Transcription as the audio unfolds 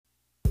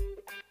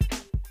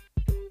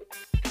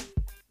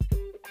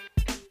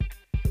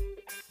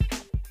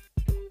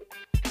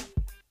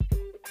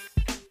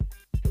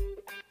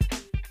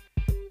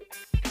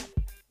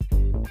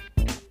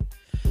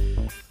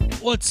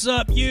What's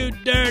up, you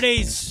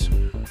dirties?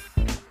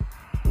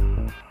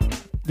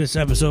 This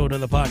episode of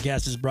the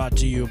podcast is brought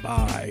to you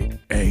by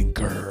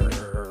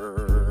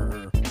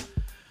Anchor.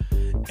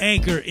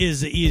 Anchor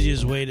is the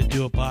easiest way to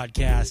do a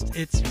podcast.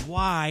 It's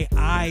why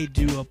I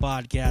do a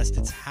podcast.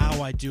 It's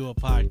how I do a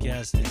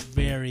podcast. It's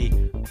very,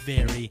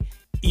 very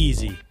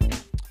easy.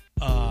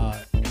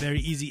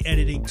 Very easy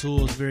editing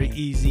tools, very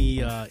easy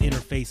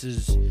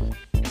interfaces.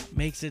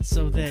 Makes it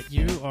so that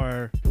you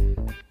are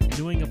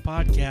doing a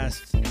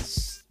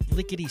podcast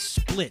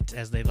lickety-split,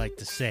 as they like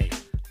to say.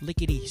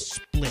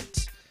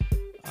 Lickety-split.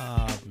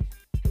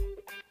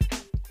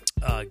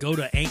 Go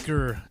to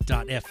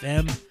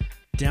anchor.fm,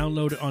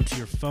 download it onto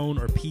your phone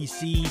or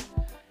PC,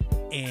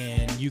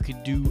 and you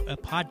can do a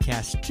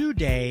podcast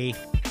today,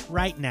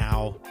 right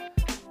now.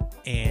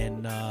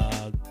 And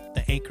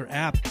the Anchor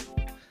app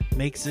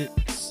makes it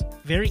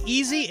very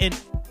easy and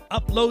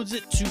uploads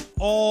it to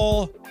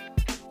all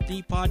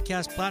the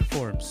podcast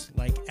platforms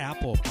like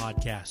Apple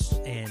Podcasts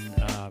and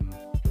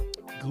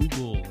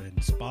Google and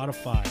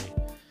Spotify.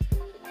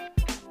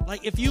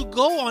 Like, if you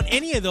go on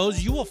any of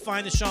those, you will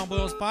find the Sean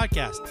Boyles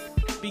podcast,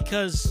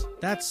 because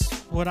that's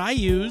what I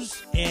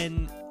use,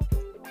 and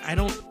I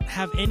don't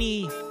have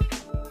any...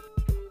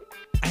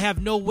 I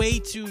have no way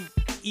to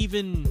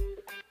even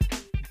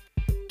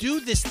do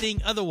this thing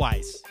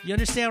otherwise. You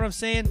understand what I'm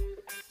saying?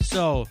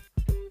 So,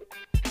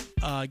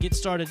 get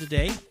started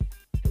today,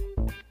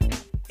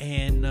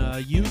 and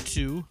you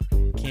too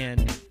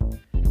can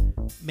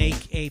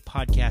make a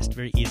podcast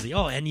very easily.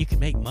 Oh, and you can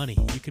make money.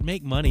 You can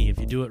make money if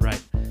you do it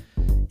right.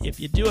 If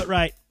you do it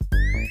right,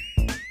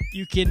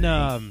 you can,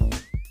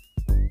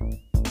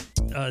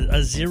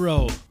 a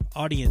zero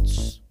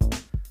audience,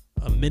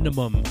 a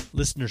minimum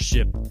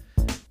listenership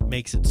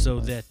makes it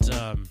so that,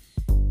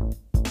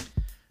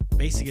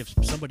 basically, if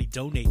somebody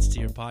donates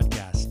to your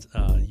podcast,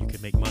 you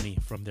can make money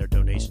from their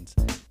donations.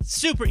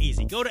 Super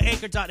easy. Go to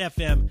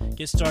anchor.fm,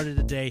 get started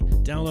today,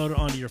 download it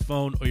onto your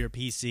phone or your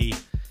PC,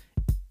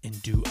 and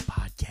do a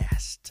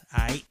podcast.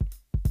 All right?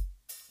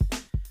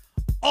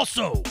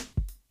 Also,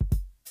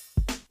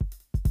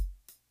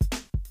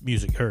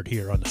 music heard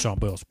here on the Sean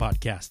Boyles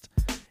podcast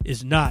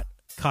is not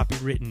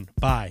copywritten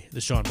by the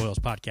Sean Boyles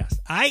podcast.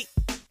 All right?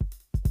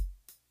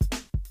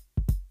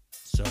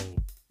 So,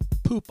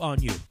 poop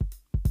on you.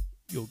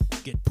 You'll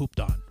get pooped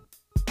on.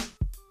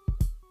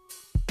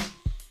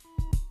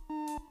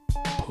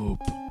 Poop.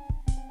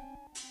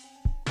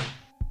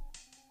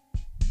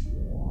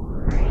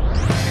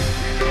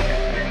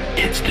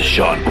 It's the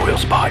Sean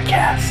Boyles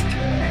podcast.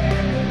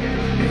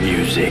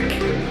 Music,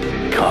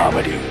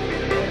 comedy,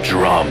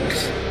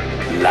 drums,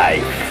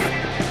 life.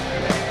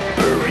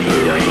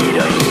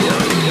 Burrito.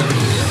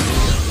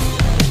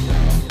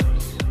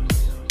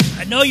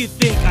 I know you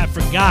think I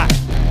forgot.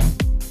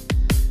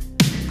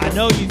 I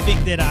know you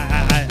think that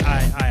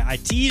I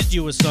teased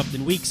you with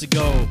something weeks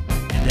ago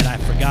and that I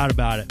forgot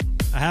about it.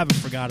 I haven't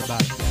forgot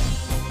about it.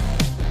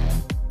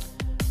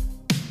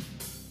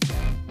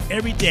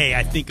 Every day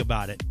I think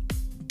about it,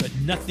 but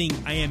nothing.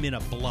 I am in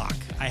a block.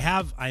 I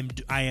have a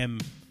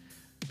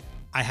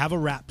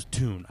rap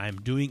tune. I'm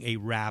doing a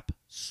rap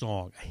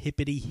song, a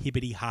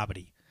hippity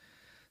hoppity,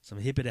 some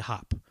hippity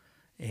hop,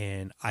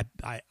 and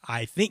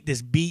I think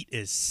this beat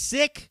is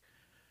sick.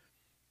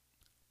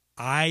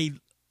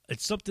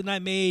 It's something I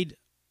made,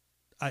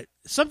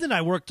 something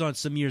I worked on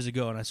some years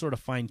ago, and I sort of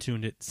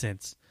fine-tuned it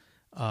since.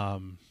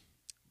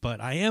 But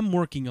I am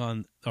working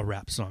on a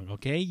rap song,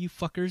 okay, you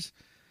fuckers?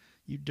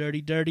 You dirty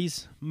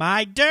dirties.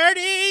 My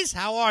dirties!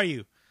 How are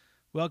you?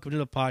 Welcome to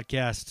the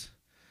podcast.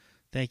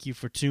 Thank you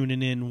for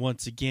tuning in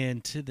once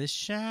again to the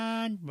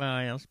Sean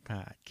Boyles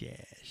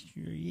podcast.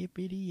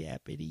 Yippity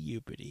yappity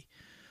youpity.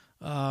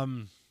 How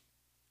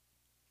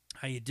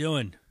you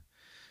doing?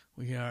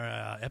 We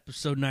are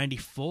episode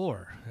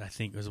 94, I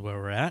think is where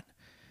we're at.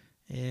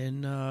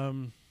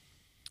 And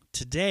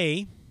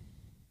today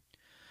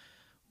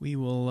we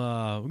will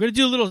we're going to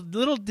do a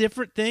little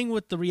different thing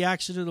with the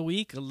reaction of the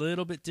week, a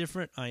little bit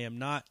different. I am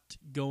not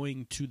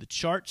going to the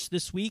charts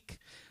this week.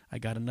 I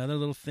got another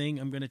little thing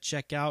I'm going to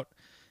check out,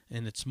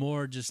 and it's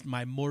more just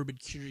my morbid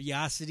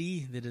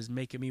curiosity that is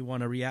making me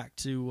want to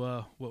react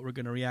to what we're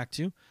going to react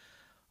to.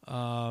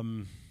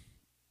 And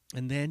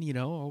then,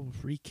 I'll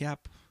recap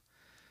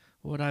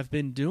what I've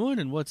been doing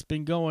and what's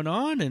been going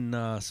on, and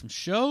some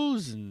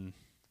shows and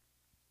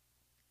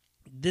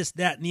this,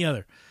 that, and the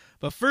other.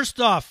 But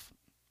first off,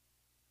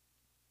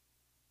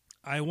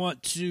 I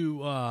want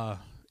to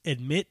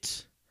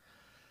admit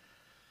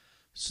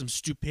some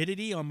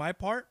stupidity on my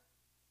part.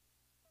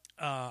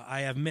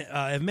 I have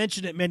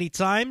mentioned it many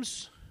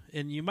times,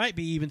 and you might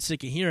be even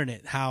sick of hearing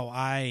it, how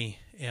I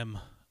am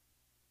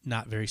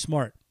not very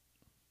smart.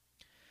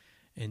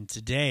 And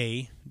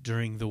today,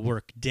 during the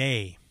work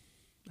day,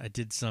 I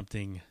did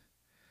something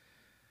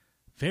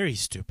very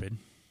stupid.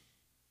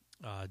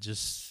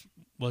 Just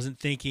wasn't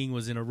thinking,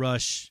 was in a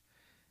rush,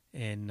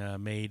 and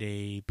made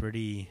a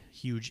pretty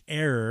huge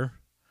error.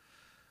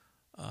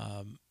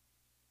 I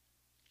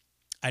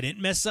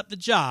didn't mess up the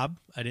job.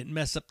 I didn't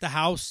mess up the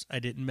house. I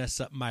didn't mess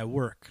up my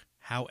work.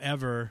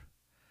 However,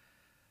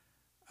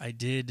 I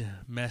did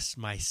mess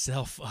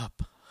myself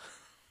up.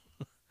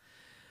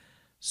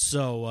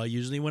 So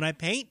usually when I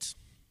paint,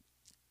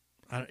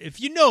 if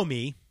you know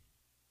me,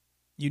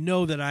 you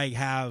know that I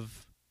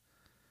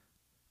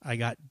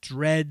got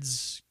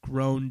dreads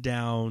grown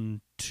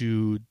down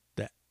to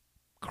the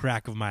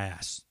crack of my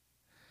ass.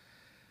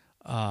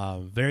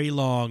 Very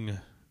long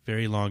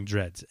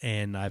dreads.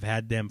 And I've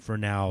had them for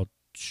now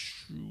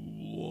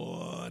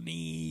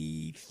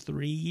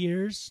 23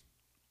 years.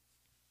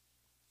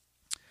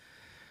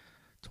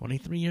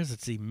 23 years.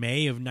 Let's see.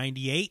 May of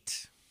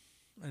 98,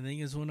 I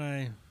think, is when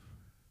I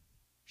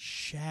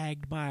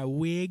shagged my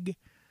wig.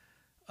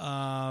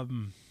 Yeah,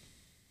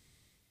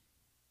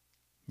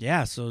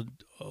 so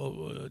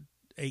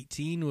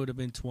 18 would have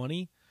been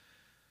 20.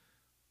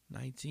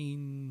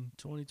 19,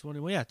 20, 20.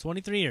 Well, yeah,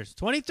 23 years.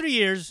 23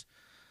 years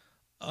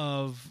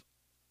of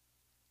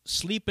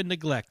sleep and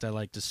neglect, I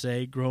like to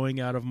say, growing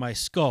out of my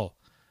skull.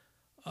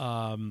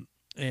 And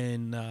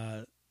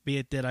be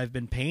it that I've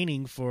been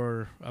painting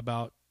for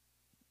about,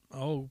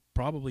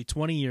 probably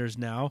 20 years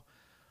now,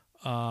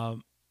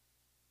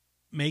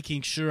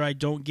 making sure I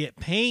don't get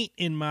paint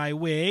in my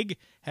wig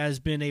has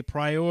been a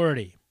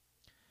priority.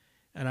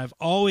 And I've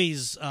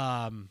always,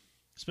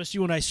 especially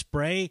when I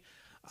spray,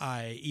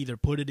 I either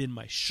put it in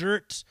my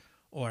shirt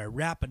or I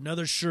wrap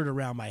another shirt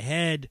around my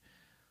head.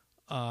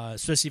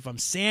 Especially if I'm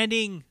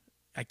sanding,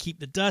 I keep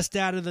the dust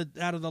out of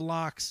the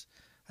locks.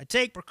 I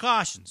take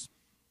precautions.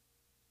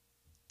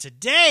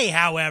 Today,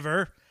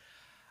 however,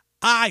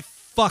 I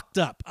fucked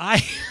up.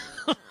 I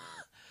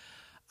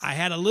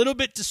had a little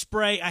bit to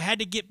spray. I had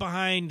to get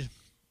behind.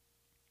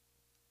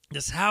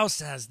 This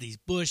house has these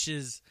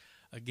bushes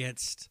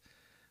against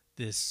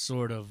this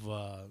sort of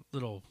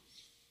little.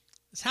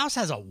 This house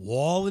has a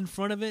wall in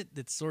front of it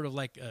that's sort of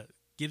like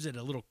gives it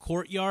a little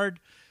courtyard.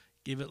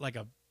 Give it like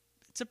a.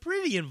 It's a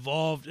pretty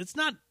involved. It's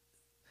not.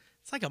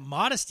 It's like a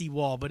modesty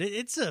wall, but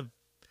it's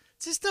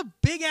just a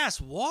big ass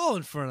wall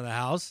in front of the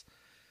house.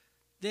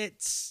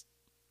 That's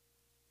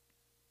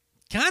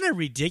kind of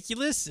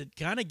ridiculous. It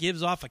kind of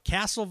gives off a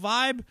castle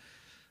vibe.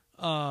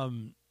 So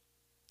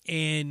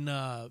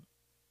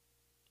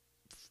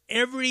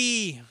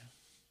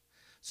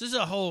this is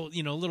a whole,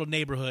 little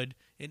neighborhood.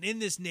 And in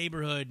this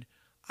neighborhood,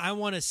 I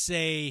want to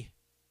say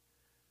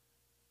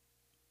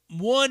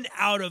 1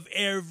 out of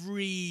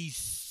every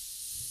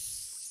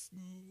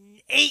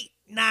 8,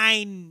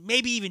 9,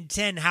 maybe even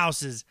 10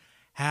 houses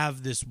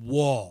have this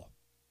wall.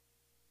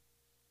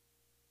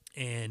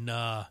 And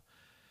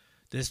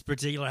this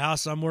particular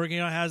house I'm working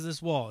on has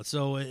this wall.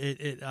 So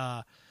it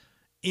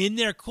in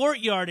their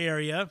courtyard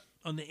area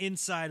on the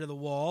inside of the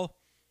wall,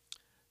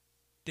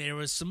 there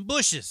was some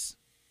bushes.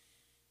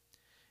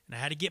 And I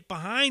had to get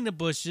behind the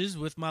bushes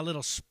with my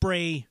little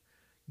spray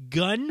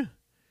gun.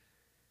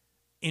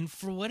 And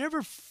for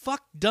whatever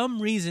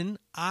dumb reason,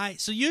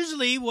 so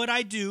usually what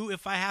I do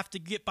if I have to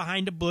get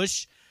behind a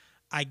bush,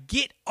 I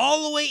get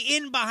all the way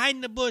in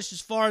behind the bush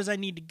as far as I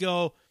need to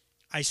go.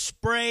 I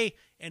spray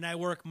and I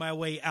work my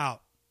way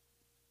out.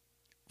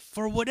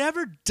 For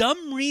whatever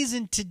dumb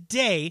reason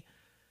today,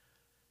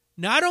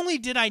 not only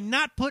did I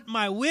not put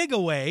my wig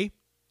away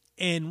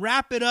and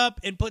wrap it up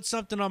and put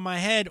something on my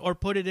head or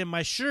put it in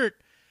my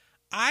shirt,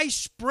 I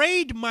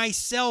sprayed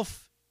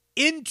myself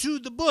into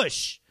the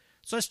bush.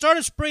 So I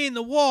started spraying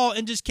the wall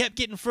and just kept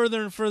getting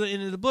further and further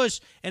into the bush.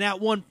 And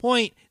at one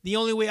point, the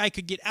only way I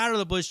could get out of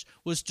the bush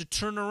was to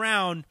turn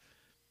around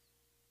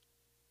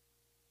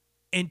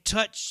and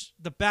touch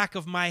the back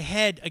of my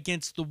head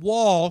against the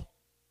wall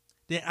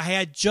that I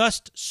had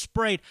just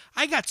sprayed.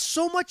 I got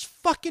so much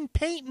fucking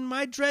paint in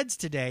my dreads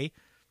today.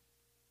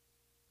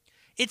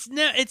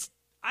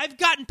 I've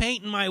gotten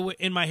paint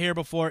in my hair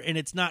before, and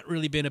it's not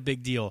really been a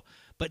big deal.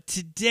 But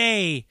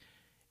today,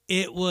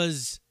 it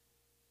was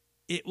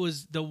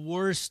the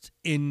worst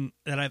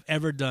that I've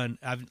ever done.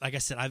 Like I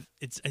said,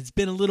 it's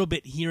been a little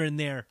bit here and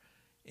there,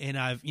 and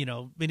I've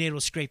been able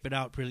to scrape it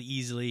out pretty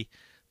easily.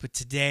 But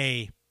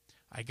today,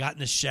 I got in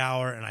the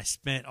shower and I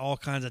spent all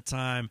kinds of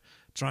time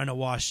trying to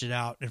wash it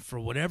out, and for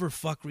whatever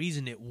fuck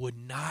reason, it would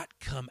not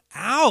come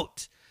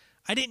out.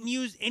 I didn't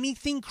use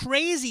anything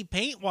crazy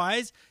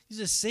paint-wise. Use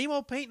the same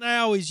old paint I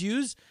always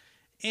use,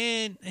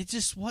 and it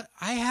just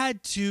I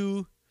had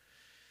to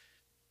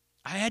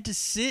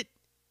sit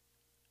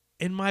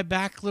in my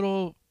back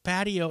little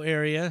patio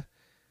area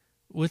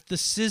with the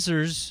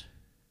scissors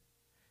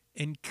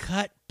and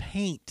cut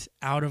paint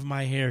out of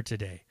my hair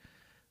today.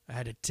 I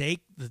had to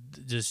take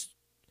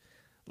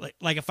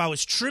like if I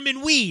was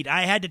trimming weed,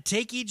 I had to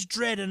take each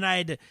dread and I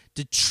had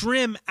to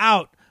trim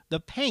out the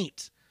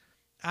paint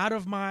out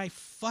of my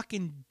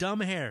fucking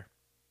dumb hair.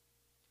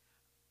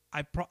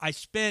 I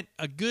spent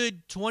a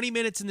good 20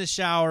 minutes in the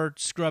shower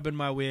scrubbing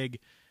my wig,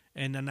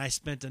 and then I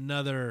spent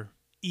another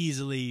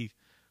easily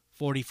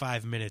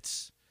 45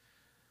 minutes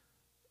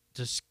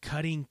just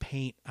cutting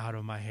paint out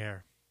of my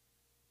hair.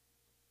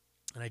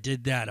 And I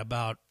did that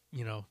about,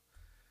 I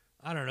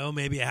don't know,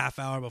 maybe a half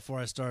hour before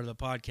I started the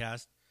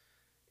podcast.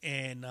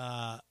 And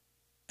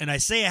I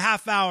say a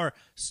half hour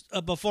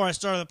before I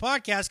started the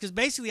podcast because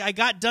basically I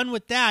got done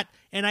with that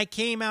and I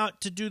came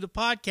out to do the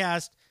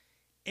podcast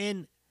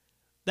And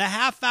the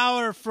half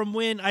hour from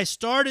when I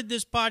started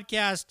this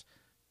podcast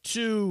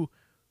to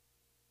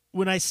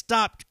when I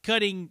stopped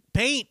cutting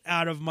paint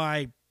out of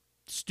my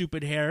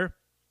stupid hair,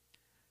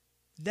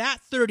 that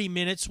 30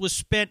 minutes was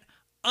spent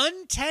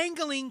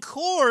untangling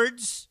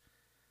cords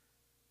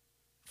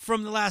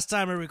from the last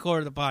time I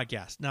recorded the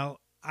podcast. Now,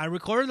 I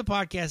recorded the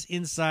podcast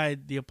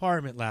inside the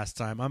apartment last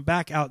time. I'm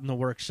back out in the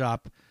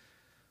workshop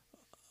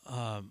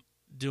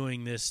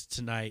doing this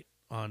tonight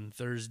on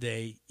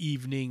Thursday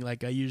evening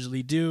like I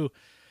usually do.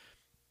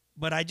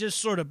 But I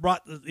just sort of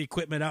brought the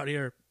equipment out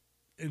here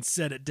and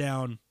set it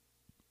down.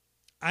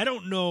 I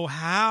don't know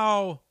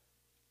how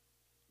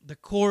the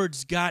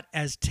cords got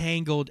as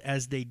tangled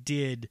as they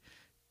did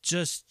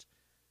just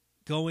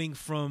going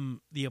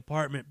from the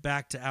apartment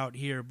back to out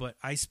here, but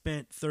I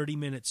spent 30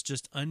 minutes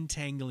just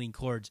untangling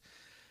cords.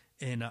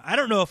 And I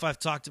don't know if I've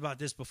talked about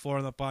this before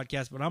on the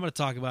podcast, but I'm going to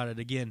talk about it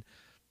again.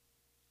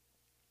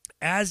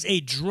 As a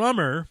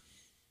drummer,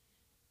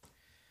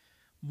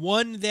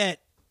 one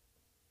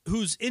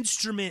whose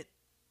instrument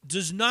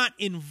does not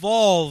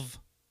involve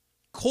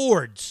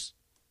chords.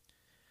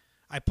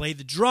 I play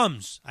the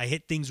drums. I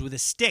hit things with a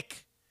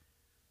stick.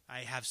 I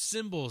have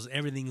cymbals.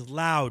 Everything's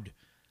loud.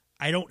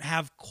 I don't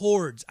have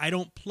chords. I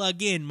don't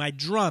plug in my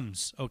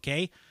drums,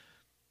 okay?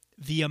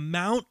 The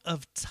amount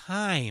of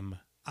time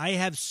I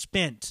have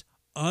spent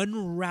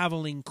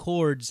unraveling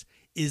chords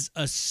is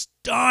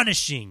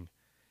astonishing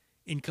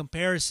in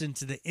comparison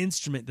to the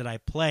instrument that I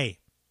play.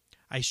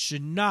 I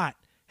should not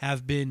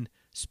have been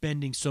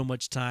spending so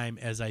much time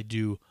as I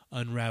do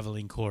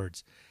unraveling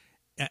chords.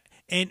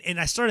 And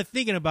I started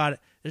thinking about it.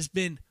 There's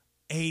been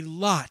a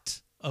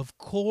lot of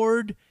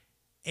chord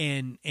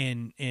and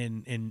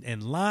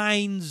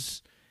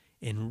lines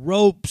and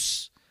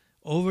ropes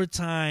over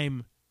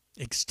time,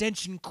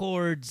 extension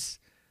cords.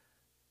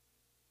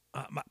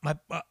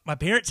 My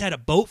parents had a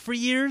boat for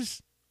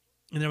years,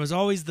 and there was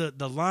always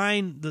the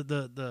line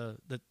to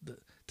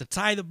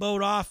tie the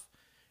boat off,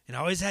 and I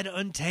always had to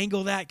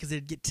untangle that because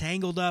it'd get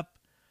tangled up.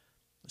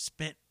 I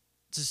spent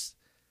just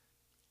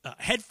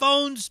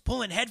headphones,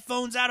 pulling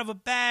headphones out of a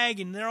bag,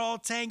 and they're all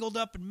tangled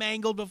up and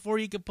mangled before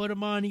you could put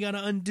them on. You got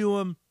to undo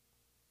them.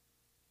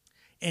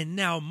 And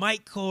now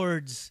mic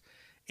cords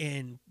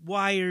and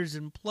wires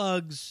and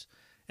plugs,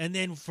 and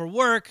then for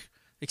work,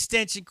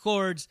 extension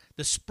cords,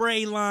 the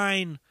spray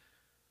line.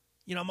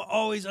 You know, I'm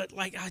always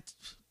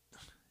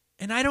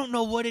and I don't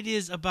know what it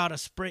is about a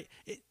spray.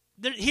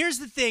 Here's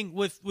the thing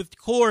with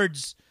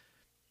cords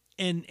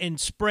and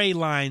spray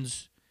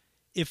lines.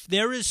 If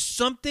there is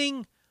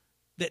something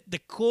that the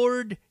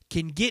cord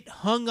can get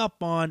hung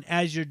up on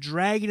as you're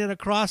dragging it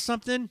across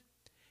something,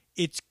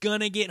 it's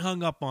going to get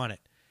hung up on it.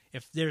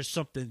 If there's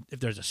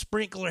a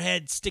sprinkler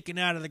head sticking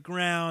out of the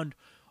ground,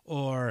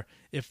 or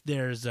if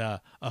there's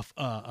a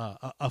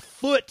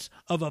foot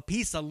of a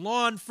piece of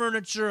lawn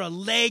furniture, a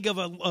leg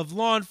of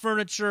lawn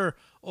furniture,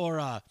 or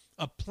a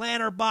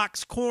planter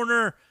box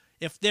corner,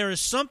 if there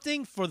is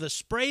something for the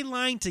spray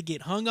line to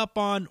get hung up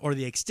on or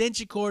the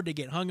extension cord to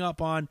get hung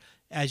up on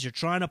as you're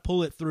trying to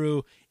pull it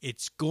through,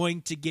 it's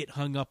going to get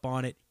hung up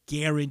on it,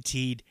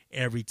 guaranteed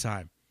every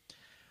time.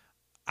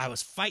 I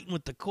was fighting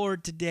with the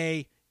cord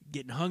today,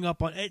 getting hung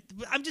up on it.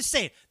 I'm just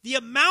saying, the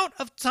amount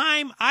of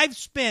time I've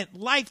spent,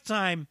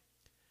 lifetime,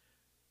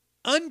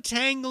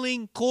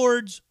 untangling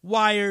cords,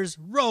 wires,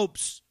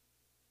 ropes,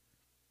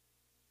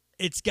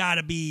 it's got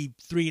to be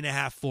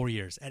 3.5, 4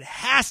 years. It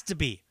has to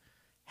be.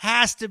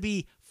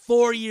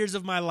 4 years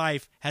of my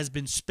life has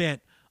been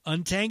spent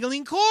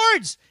untangling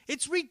cords.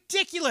 It's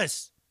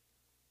ridiculous.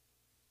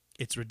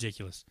 It's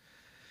ridiculous.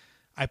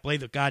 I play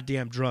the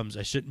goddamn drums.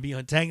 I shouldn't be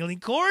untangling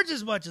cords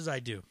as much as I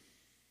do.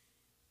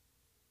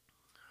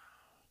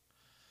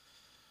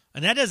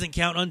 And that doesn't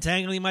count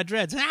untangling my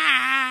dreads.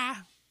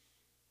 Ah!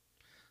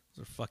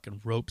 Those are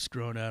fucking ropes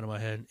growing out of my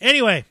head.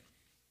 Anyway,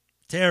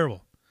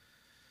 terrible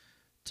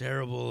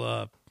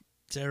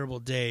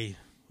day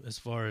as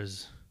far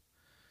as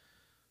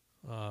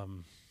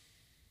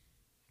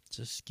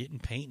just getting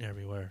paint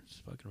everywhere. It's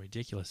fucking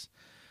ridiculous.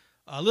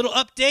 A little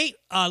update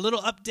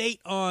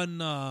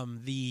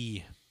on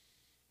the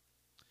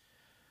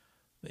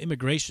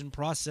immigration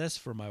process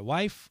for my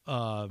wife.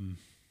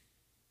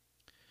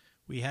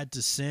 We had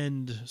to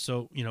send,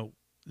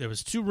 there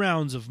was 2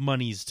 rounds of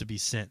monies to be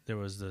sent. There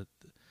was the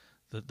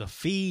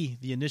fee,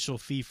 the initial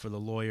fee for the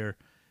lawyer,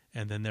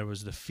 and then there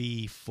was the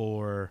fee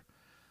for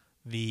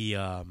the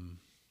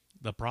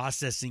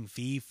processing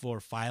fee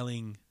for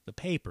filing the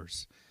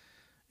papers.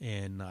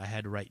 And I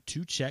had to write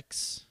 2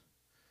 checks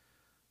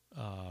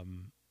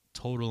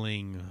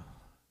totaling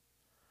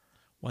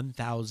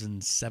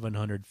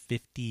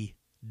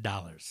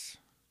 $1,750.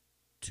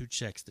 2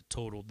 checks that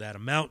totaled that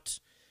amount.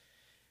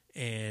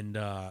 And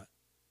the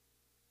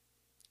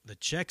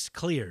checks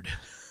cleared,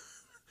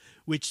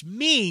 which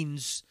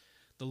means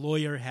the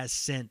lawyer has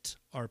sent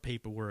our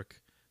paperwork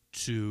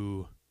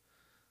to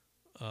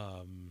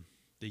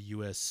the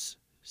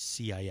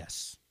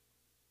USCIS.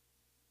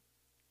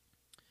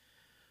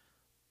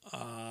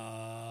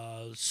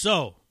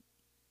 So,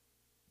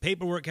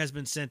 paperwork has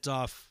been sent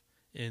off,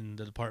 in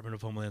the Department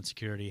of Homeland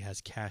Security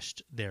has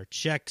cashed their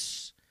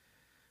checks,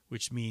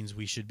 which means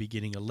we should be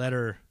getting a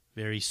letter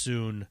very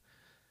soon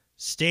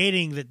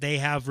stating that they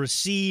have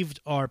received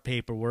our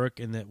paperwork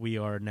and that we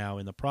are now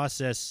in the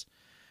process.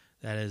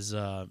 That's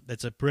a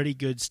pretty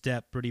good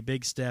step, pretty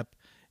big step,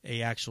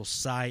 a actual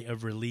sigh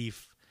of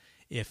relief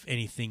if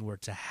anything were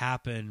to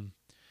happen,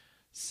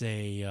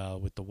 say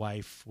with the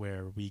wife,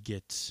 where we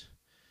get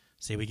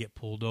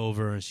pulled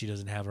over and she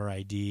doesn't have her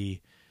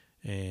ID,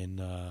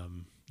 and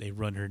they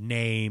run her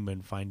name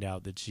and find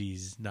out that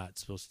she's not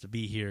supposed to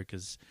be here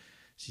because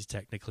she's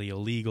technically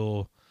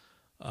illegal.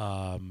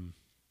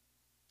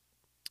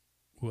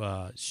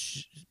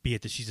 Be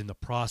it that she's in the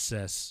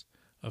process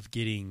of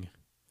getting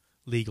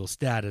legal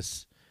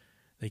status,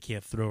 they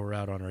can't throw her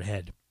out on her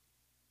head.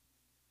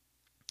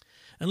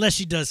 Unless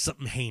she does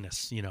something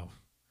heinous, you know.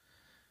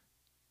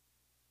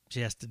 She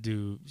has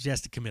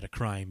to commit a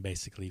crime,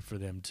 basically, for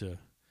them to... And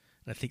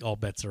I think all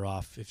bets are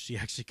off if she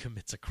actually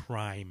commits a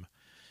crime.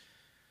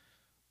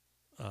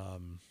 I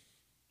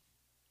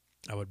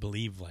would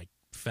believe, like,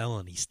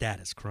 felony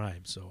status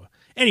crime. So,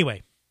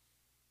 anyway...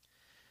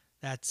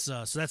 That's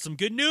some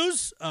good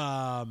news.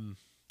 However,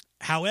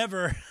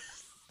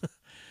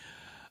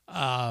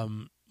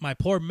 my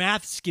poor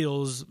math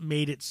skills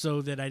made it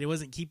so that I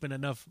wasn't keeping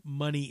enough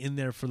money in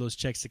there for those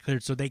checks to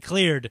clear. So they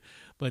cleared,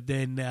 but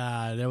then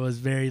there was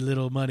very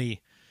little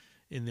money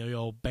in the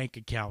old bank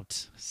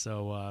account.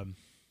 So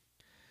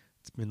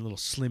it's been a little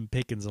slim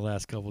pickings the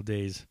last couple of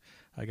days.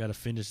 I got to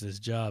finish this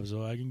job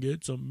so I can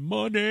get some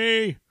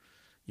money.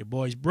 Your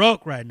boy's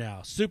broke right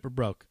now, super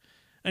broke.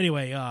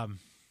 Anyway,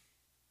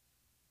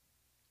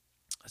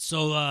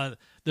 so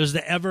there's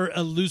the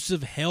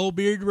ever-elusive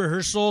Hellbeard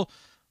rehearsal.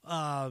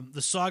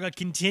 The saga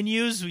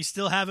continues. We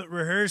still haven't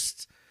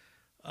rehearsed.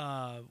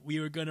 We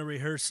were going to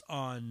rehearse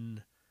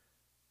on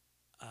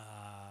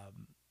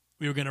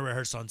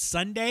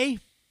Sunday,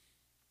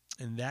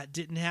 and that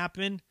didn't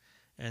happen.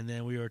 And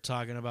then we were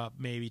talking about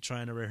maybe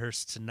trying to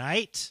rehearse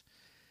tonight,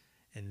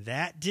 and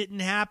that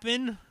didn't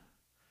happen.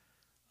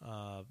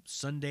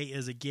 Sunday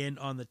is again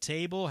on the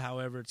table.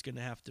 However, it's going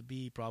to have to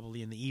be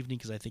probably in the evening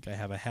because I think I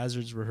have a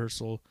hazards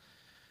rehearsal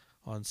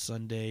on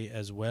Sunday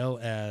as well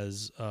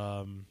as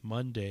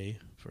Monday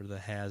for the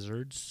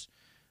hazards.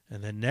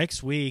 And then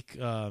next week,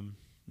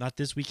 not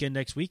this weekend,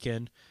 next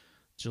weekend,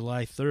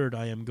 July 3rd,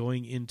 I am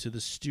going into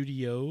the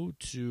studio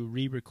to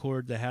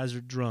re-record the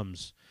hazard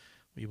drums.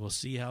 We will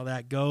see how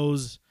that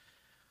goes.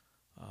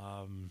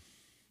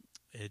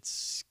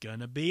 It's going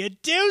to be a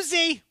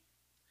doozy.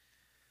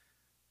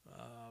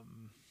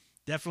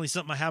 Definitely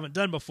something I haven't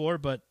done before,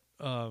 but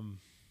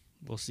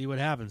we'll see what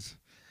happens.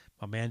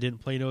 My man didn't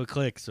play no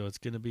click, so it's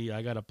going to be,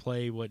 I got to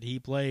play what he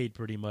played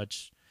pretty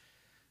much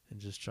and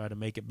just try to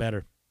make it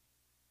better.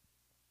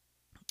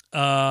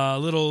 A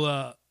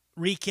little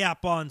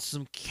recap on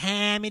some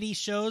comedy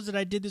shows that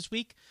I did this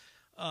week.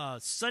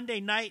 Sunday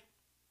night,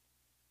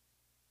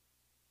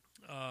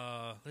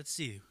 let's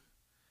see.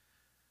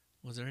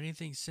 Was there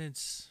anything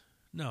since?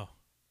 No.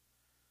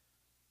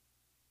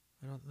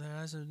 There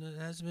hasn't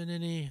been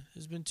any.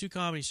 There's been 2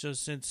 comedy shows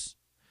since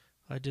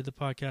I did the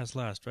podcast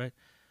last, right?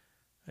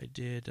 I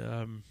did.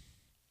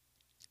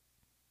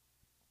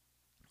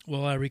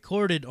 Well, I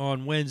recorded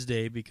on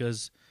Wednesday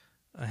because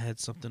I had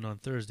something on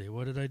Thursday.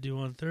 What did I do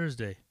on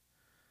Thursday?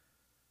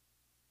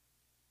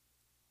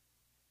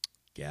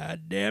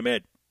 God damn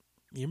it!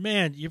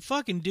 Your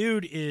fucking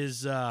dude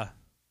is. I'm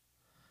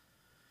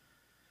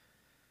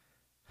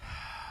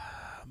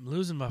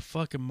losing my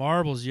fucking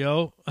marbles,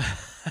 yo.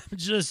 I'm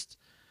just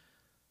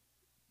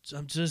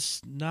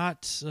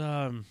not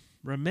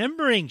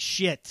remembering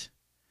shit.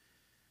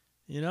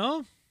 You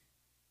know?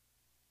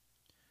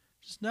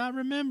 Just not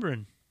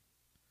remembering.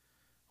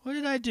 What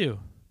did I do?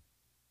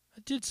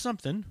 I did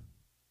something.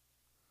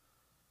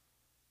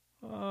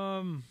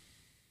 There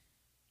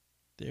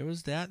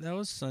was that. That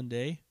was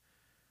Sunday.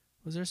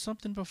 Was there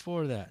something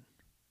before that?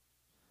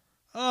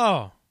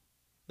 Oh,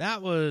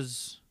 that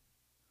was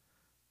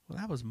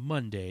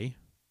Monday.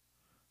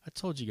 I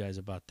told you guys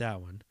about that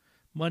one.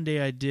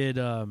 Monday I did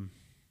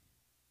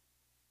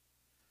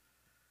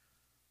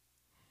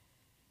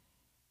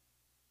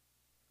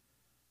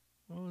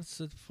oh, it's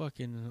a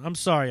fucking... I'm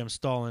sorry, I'm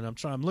stalling.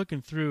 I'm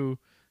looking through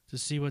to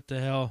see what the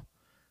hell...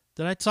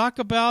 Did I talk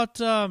about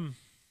the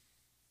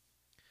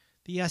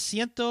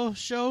Asiento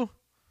show?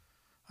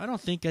 I don't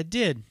think I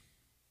did.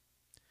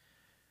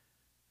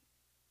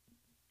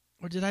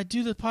 Or did I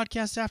do the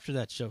podcast after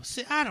that show?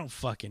 See, I don't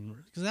fucking...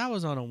 Because that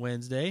was on a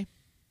Wednesday.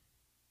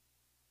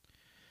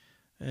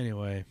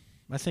 Anyway,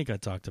 I think I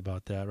talked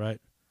about that,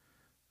 right?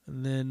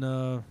 And then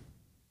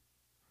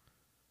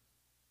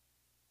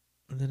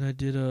I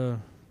did a...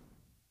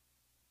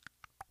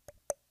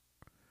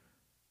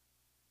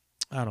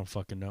 I don't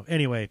fucking know.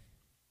 Anyway,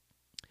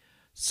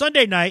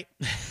 Sunday night,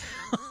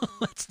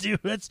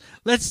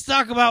 let's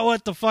talk about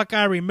what the fuck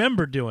I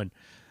remember doing.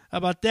 How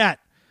about that?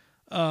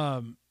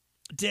 The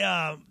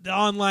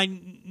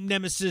online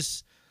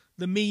nemesis,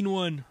 the mean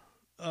one,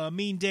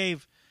 Mean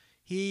Dave.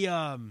 He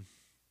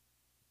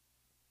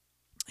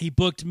he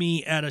booked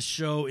me at a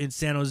show in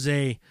San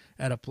Jose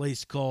at a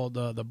place called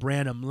the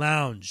Branham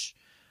Lounge.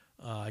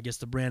 I guess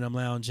the Branham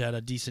Lounge had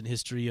a decent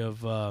history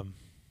of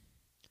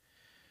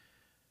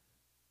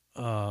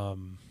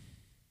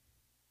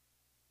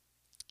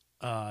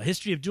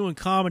doing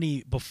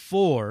comedy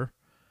before,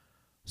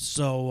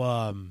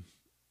 so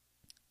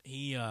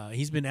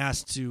he's been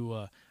asked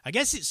to. I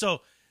guess it's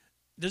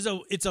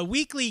a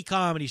weekly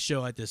comedy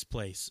show at this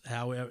place.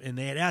 However, and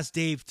they had asked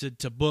Dave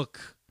to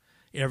book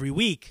every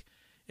week,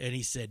 and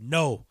he said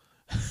no.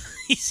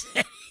 He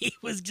said he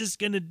was just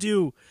gonna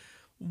do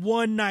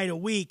one night a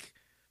week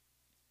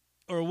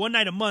or one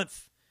night a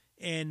month,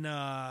 and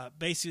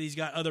basically he's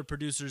got other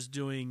producers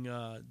doing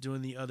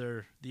the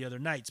other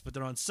nights, but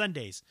they're on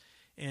Sundays.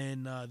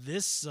 And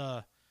this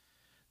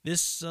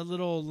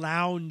little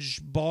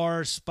lounge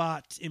bar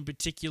spot in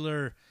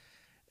particular,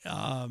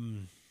 so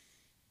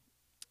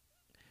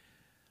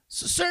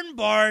certain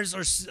bars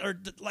are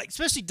like,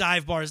 especially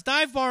dive bars.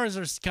 Dive bars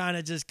are kind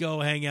of just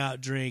go hang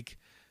out, drink,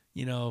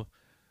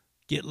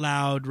 get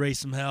loud, raise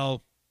some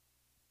hell,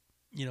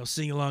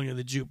 sing along to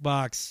the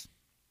jukebox,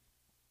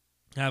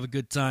 have a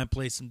good time,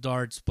 play some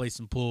darts, play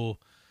some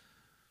pool,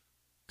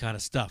 kind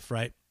of stuff,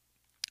 right?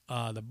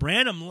 The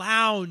Branham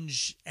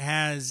Lounge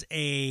has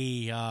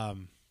a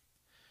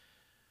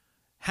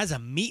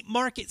meat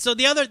market. So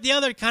the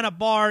other kind of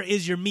bar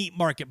is your meat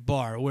market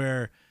bar,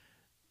 where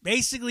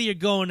basically you're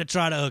going to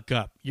try to hook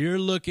up. You're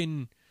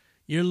looking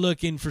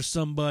for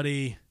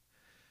somebody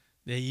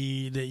that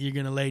you're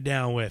gonna lay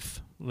down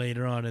with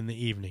later on in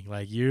the evening.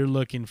 Like you're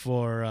looking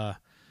for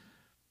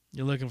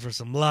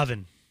some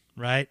loving,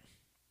 right?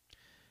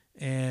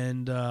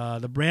 And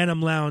the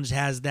Branham Lounge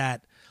has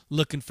that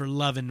looking for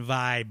loving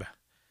vibe.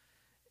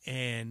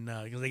 And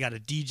they got a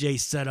DJ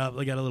set up,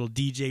 they got a little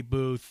DJ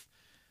booth,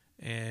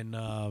 and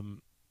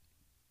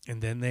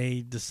then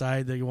they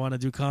decide they want to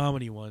do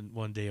comedy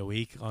one day a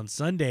week on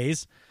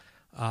Sundays.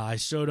 I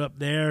showed up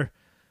there,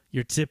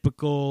 your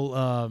typical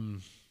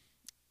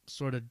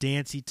sort of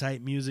dancey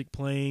type music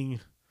playing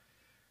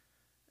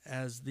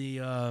as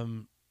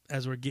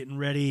we're getting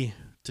ready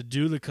to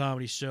do the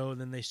comedy show,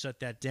 and then they shut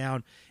that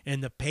down.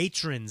 And the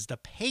patrons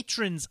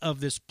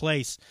of this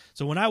place.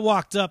 So when I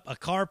walked up, a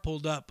car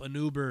pulled up, an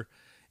Uber,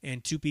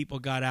 and two people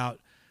got out,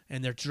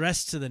 and they're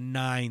dressed to the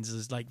nines,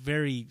 is like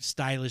very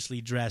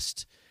stylishly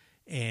dressed,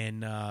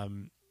 and a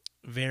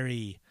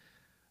very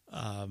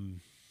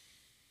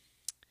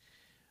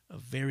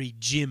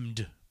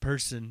gymmed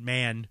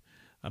man,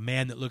 a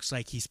man that looks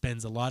like he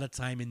spends a lot of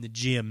time in the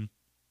gym,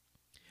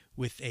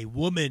 with a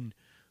woman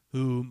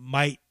who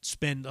might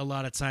spend a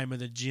lot of time in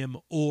the gym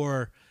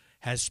or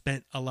has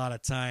spent a lot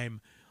of time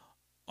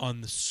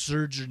on the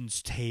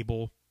surgeon's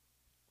table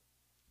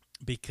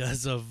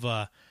because of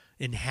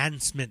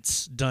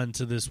enhancements done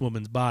to this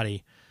woman's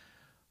body.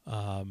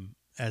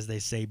 As they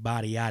say,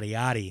 body yaddy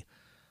yaddy.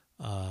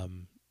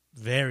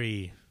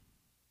 Very,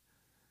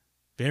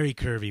 very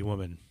curvy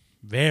woman.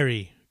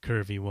 Very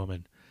curvy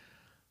woman.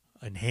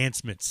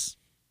 Enhancements.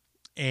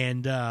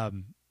 And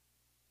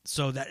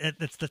so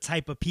that's the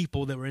type of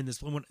people that were in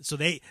this. So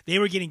they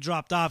were getting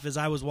dropped off as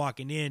I was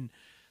walking in.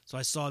 So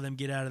I saw them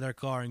get out of their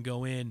car and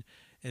go in.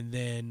 And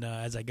then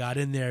as I got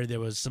in there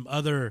was some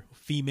other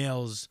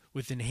females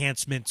with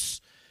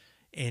enhancements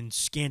and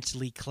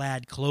scantily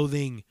clad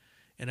clothing,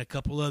 and a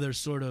couple other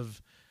sort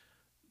of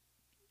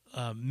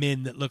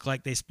men that look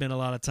like they spent a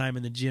lot of time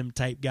in the gym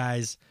type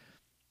guys.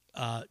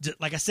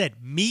 Like I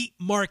said, meat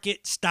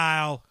market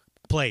style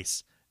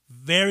place.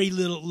 Very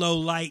low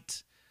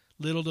light,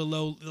 little to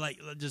low, like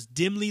just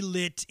dimly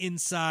lit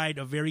inside,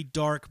 a very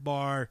dark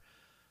bar.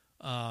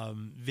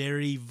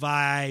 Very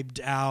vibed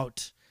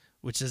out,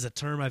 which is a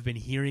term I've been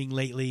hearing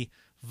lately.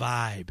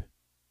 Vibe.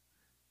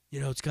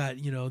 It's got,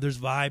 there's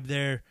vibe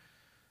there,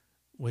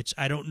 which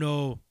I don't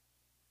know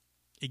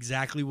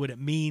exactly what it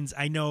means.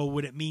 I know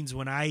what it means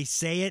when I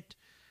say it.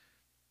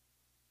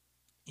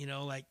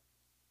 Like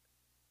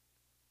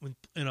when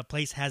a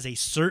place has a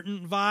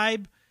certain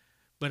vibe,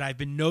 but I've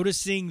been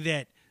noticing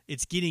that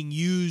it's getting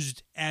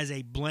used as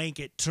a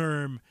blanket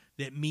term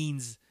that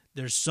means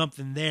there's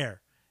something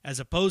there. As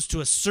opposed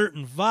to a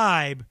certain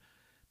vibe,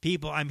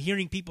 I'm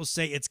hearing people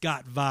say it's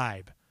got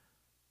vibe.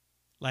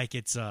 Like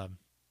it's they're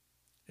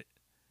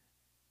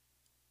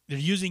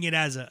using it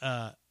as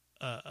an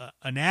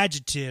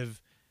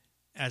adjective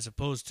as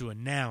opposed to a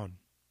noun.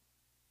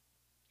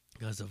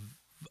 Because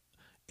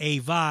a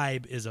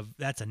vibe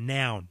that's a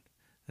noun.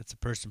 That's a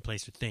person,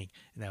 place, or thing.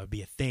 And that would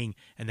be a thing,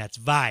 and that's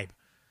vibe.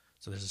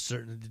 So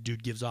the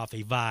dude gives off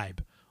a vibe,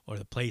 or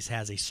the place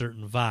has a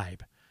certain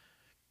vibe.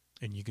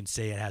 And you can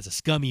say it has a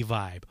scummy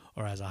vibe,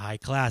 or has a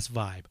high-class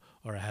vibe,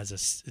 or it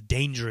has a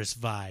dangerous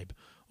vibe,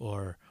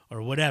 or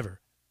whatever.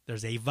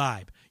 There's a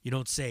vibe. You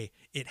don't say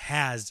it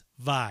has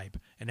vibe.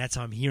 And that's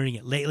how I'm hearing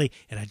it lately,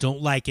 and I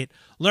don't like it.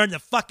 Learn the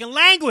fucking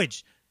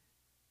language.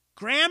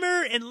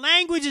 Grammar and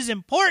language is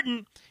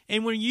important,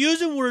 and when you're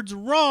using words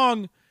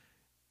wrong,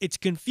 it's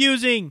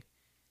confusing,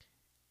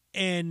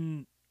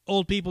 and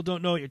old people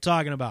don't know what you're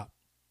talking about.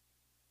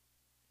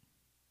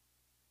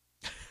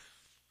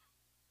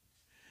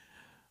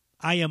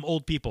 I am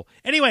old people.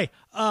 Anyway,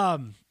 so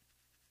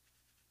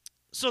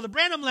the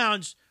Brandom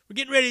Lounge, we're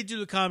getting ready to do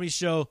the comedy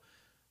show,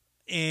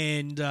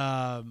 and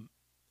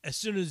as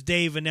soon as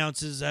Dave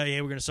announces, hey,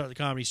 we're going to start the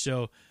comedy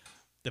show,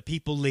 the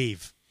people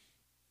leave.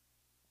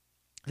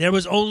 There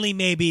was only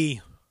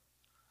maybe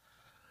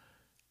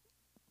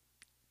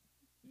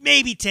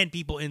 10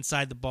 people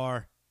inside the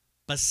bar,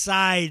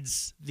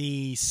 besides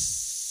the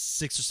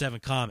 6 or 7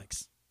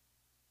 comics.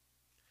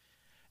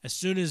 As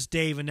soon as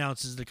Dave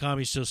announces the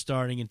comedy show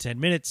starting in 10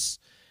 minutes,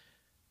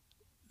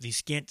 the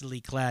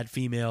scantily clad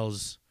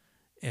females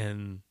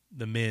and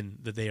the men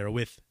that they are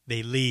with,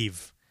 they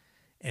leave.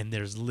 And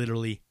there's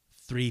literally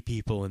 3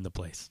 people in the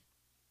place.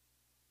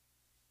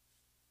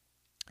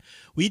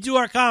 We do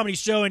our comedy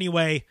show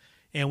anyway,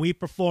 and we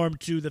perform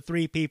to the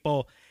 3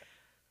 people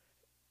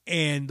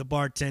and the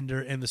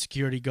bartender and the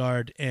security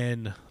guard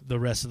and the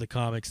rest of the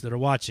comics that are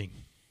watching.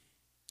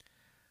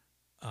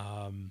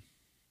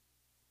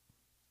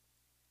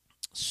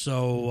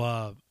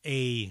 So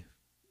a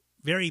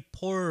very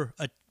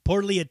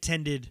poorly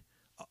attended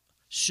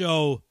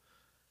show,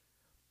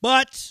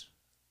 but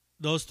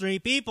those 3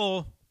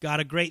 people got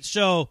a great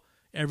show.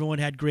 Everyone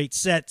had great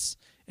sets,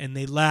 and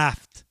they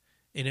laughed,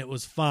 and it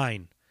was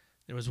fine.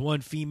 There was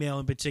one female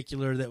in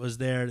particular that was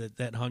there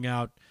that hung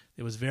out.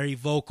 It was very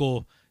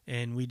vocal,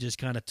 and we just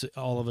kind of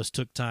all of us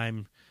took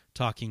time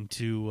talking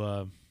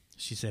to.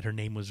 She said her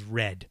name was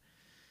Red,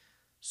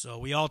 so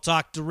we all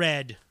talked to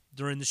Red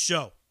during the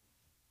show.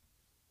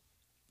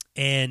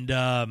 And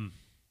a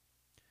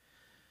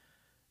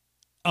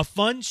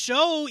fun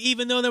show,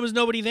 even though there was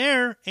nobody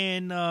there,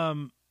 and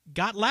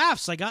got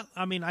laughs.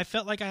 I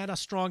felt like I had a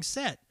strong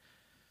set.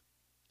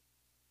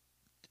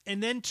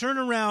 And then turn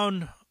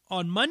around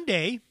on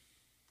Monday,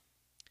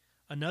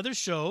 another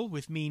show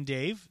with Mean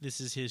Dave. This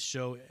is his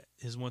show,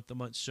 his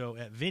once-a-month show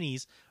at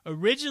Vinny's.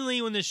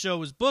 Originally, when this show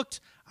was booked,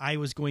 I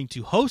was going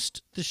to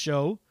host the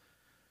show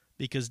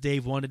because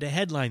Dave wanted to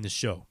headline the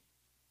show.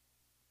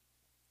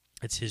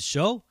 It's his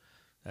show.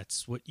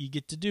 That's what you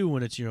get to do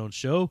when it's your own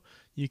show.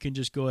 You can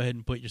just go ahead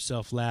and put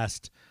yourself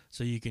last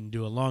so you can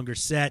do a longer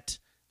set,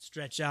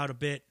 stretch out a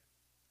bit,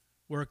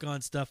 work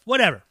on stuff,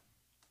 whatever.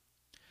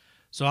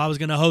 So I was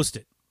going to host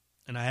it,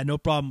 and I had no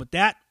problem with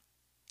that.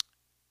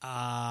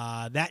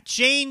 That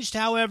changed,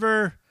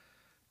 however,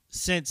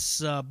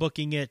 since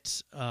booking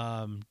it.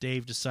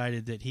 Dave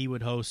decided that he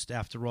would host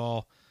after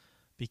all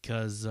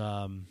because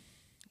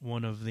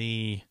one of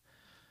the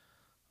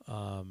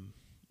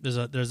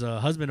there's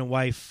a husband and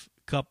wife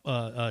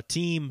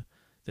team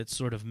that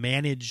sort of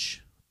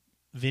manage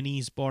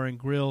Vinny's Bar and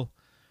Grill.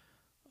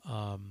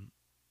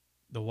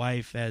 The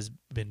wife has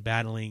been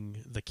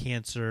battling the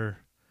cancer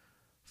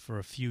for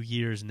a few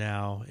years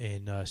now,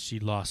 and she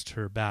lost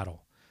her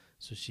battle.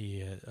 So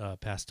she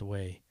passed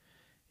away.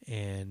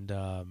 And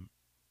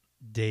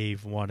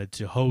Dave wanted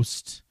to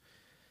host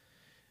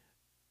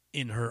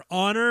in her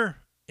honor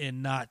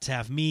and not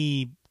have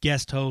me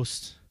guest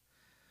host.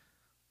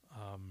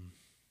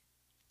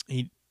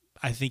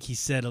 I think he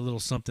said a little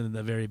something in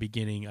the very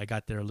beginning. I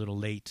got there a little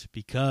late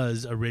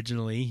because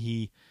originally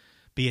he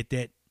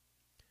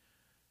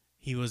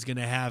was going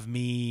to have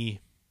me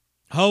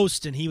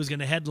host and he was going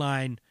to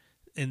headline.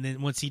 And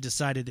then once he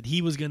decided that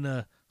he was going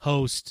to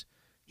host,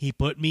 he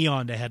put me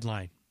on to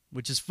headline,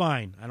 which is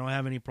fine. I don't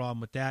have any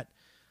problem with that.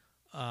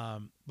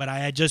 But I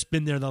had just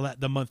been there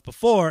the month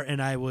before,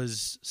 and I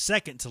was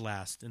second to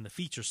last in the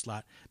feature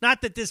slot.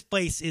 Not that this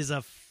place is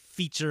a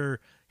feature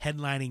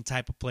headlining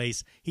type of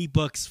place. He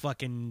books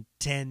fucking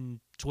 10,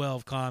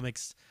 12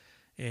 comics,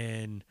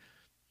 and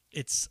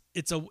this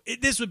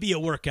would be a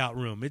workout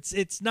room.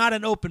 It's not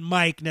an open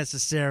mic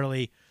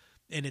necessarily,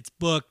 and it's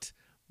booked,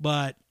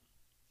 but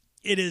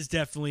it is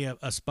definitely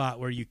a spot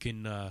where you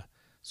can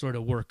sort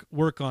of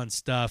work on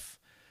stuff.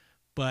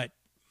 But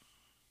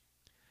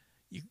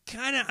you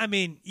kind of,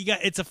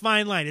 it's a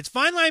fine line. It's a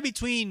fine line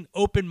between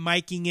open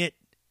micing it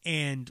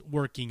and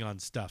working on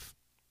stuff.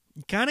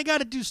 You kind of got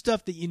to do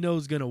stuff that you know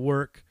is going to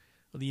work,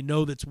 or that you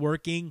know that's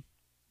working,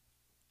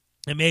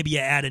 and maybe you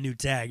add a new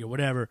tag or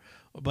whatever.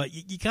 But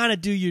you kind of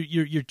do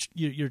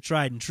your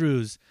tried and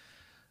trues,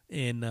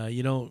 and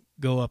you don't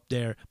go up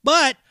there.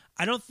 But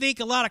I don't think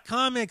a lot of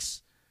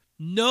comics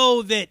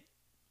know that,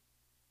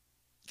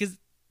 because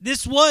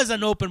this was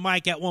an open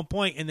mic at one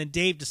point, and then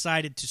Dave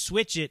decided to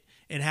switch it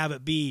and have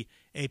it be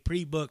a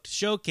pre-booked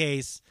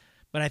showcase.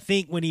 But I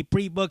think when he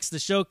pre-books the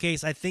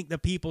showcase, I think the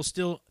people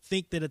still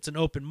think that it's an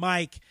open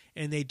mic,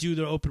 and they do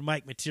their open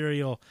mic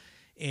material,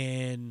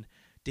 and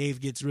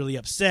Dave gets really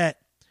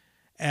upset,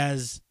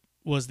 as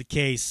was the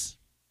case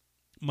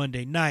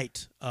Monday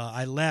night.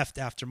 I left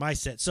after my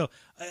set. So,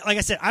 like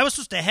I said, I was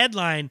supposed to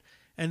headline,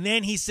 and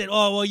then he said,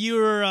 "Oh, well, you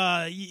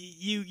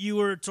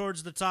were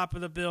towards the top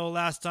of the bill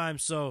last time,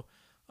 so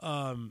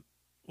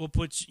we'll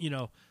put you're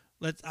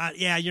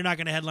not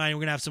going to headline. We're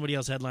going to have somebody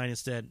else headline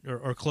instead,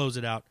 or close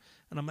it out."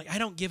 And I'm like, I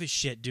don't give a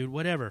shit, dude.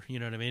 Whatever, you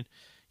know what I mean?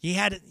 He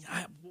had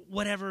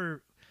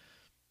whatever,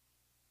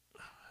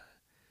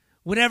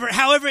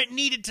 however it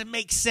needed to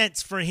make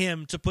sense for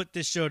him to put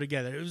this show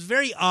together. It was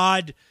very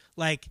odd.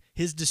 like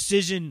his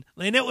decision,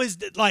 and it was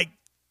like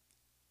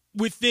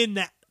within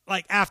that,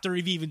 like after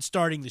even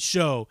starting the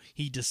show,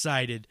 he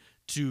decided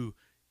to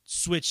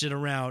switch it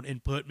around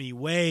and put me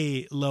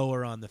way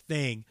lower on the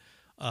thing.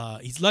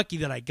 He's lucky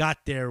that I got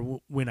there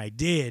when I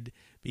did,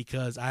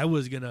 because I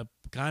was going to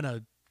kind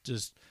of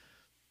just,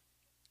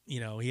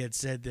 he had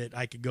said that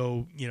I could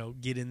go,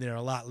 get in there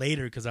a lot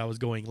later because I was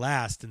going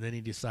last, and then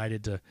he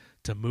decided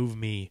to move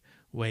me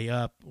way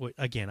up.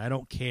 Again, I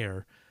don't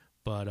care,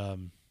 but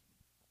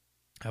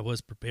I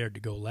was prepared to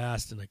go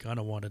last, and I kind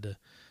of wanted to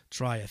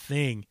try a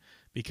thing,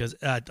 because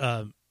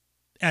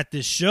at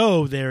this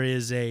show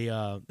there's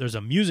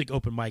a music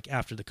open mic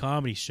after the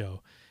comedy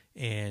show,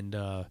 and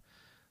all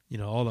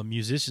the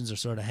musicians are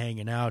sort of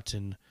hanging out,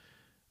 and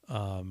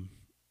I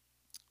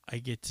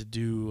get to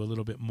do a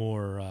little bit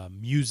more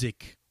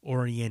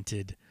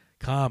music-oriented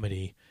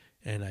comedy,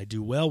 and I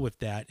do well with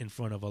that in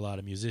front of a lot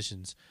of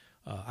musicians.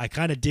 I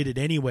kind of did it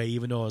anyway,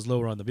 even though I was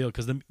lower on the bill,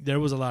 because there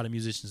was a lot of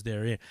musicians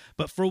there.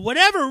 But for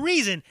whatever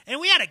reason, and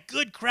we had a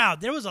good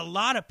crowd, there was a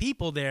lot of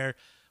people there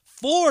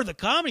for the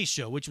comedy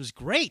show, which was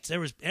great.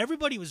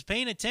 Everybody was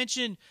paying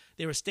attention.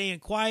 They were staying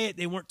quiet.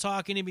 They weren't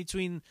talking in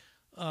between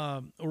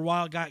or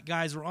while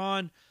guys were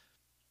on.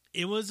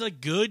 It was a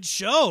good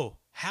show.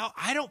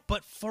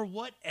 But for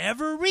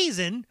whatever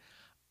reason,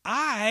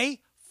 I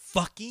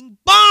fucking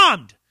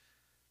bombed.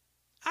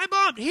 I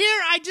bombed.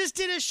 Here, I just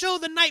did a show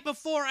the night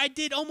before. I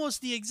did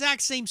almost the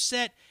exact same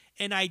set,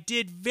 and I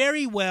did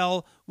very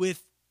well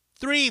with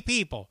 3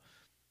 people.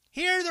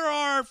 Here, there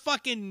are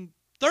fucking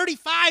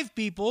 35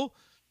 people,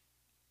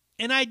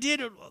 and I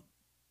did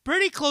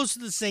pretty close to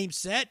the same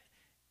set,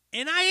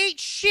 and I ate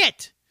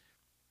shit.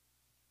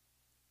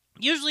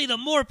 Usually, the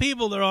more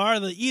people there are,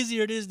 the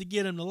easier it is to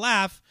get them to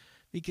laugh,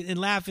 and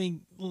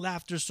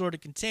laughter's sort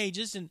of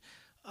contagious. And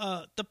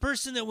the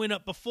person that went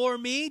up before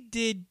me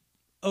did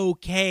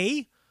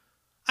okay.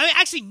 I mean,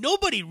 actually,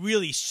 nobody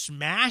really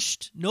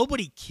smashed.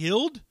 Nobody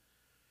killed.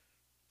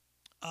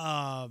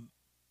 But,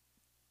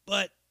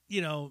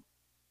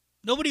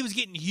 nobody was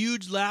getting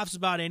huge laughs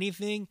about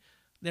anything.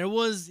 There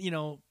was,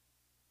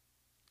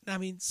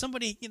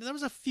 somebody, there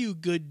was a few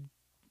good,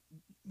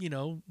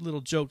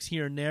 little jokes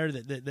here and there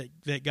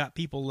that got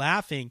people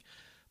laughing,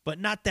 but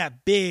not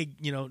that big.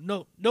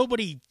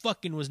 Nobody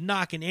fucking was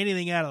knocking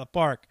anything out of the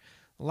park.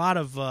 A lot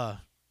of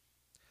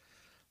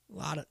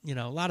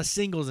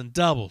singles and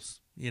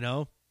doubles,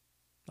 a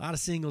lot of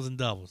singles and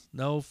doubles.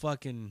 No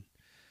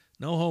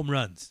home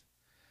runs,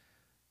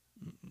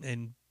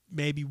 and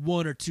maybe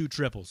 1 or 2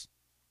 triples.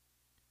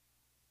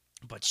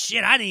 But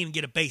shit, I didn't even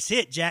get a base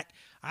hit, Jack.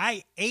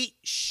 I ate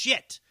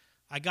shit.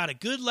 I got a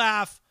good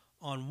laugh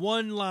on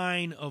one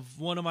line of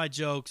one of my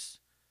jokes,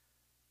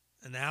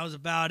 and that was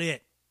about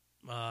it.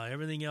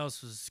 Everything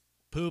else was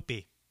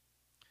poopy.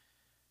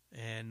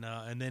 And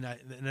then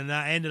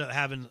I ended up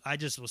I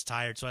just was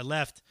tired, so I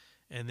left,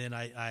 and then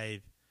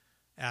I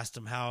asked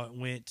him how it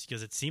went,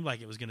 because it seemed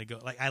like it was going to go.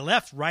 Like, I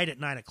left right at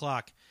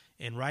 9:00,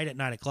 and right at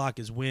 9:00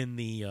 is when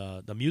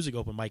the music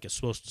open mic is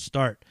supposed to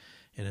start,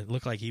 and it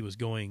looked like he was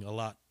going a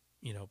lot,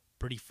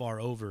 pretty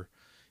far over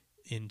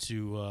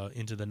into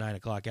the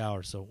 9:00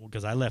 hour. So,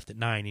 because I left at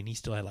 9, and he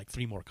still had like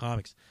 3 more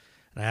comics,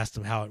 and I asked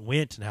him how it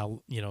went and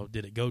how,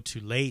 did it go too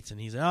late, and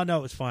he said, "Oh no,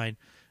 it was fine."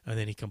 And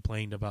then he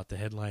complained about the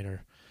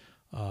headliner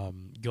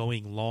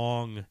going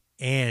long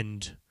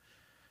and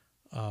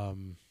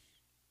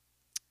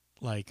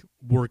like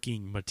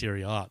working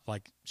material up.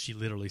 Like, she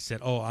literally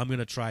said, "Oh, I'm going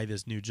to try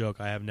this new joke.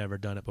 I have never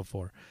done it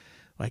before."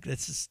 Like,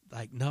 that's just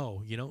like,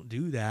 no, you don't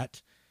do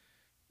that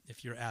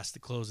if you're asked to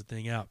close the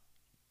thing out.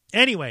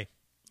 Anyway,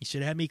 you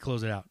should have had me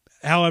close it out.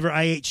 However,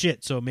 I ate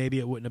shit, so maybe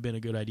it wouldn't have been a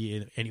good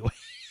idea anyway.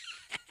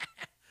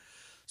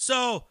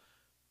 So,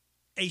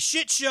 a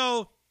shit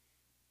show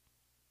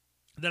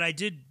that I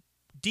did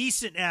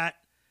decent at,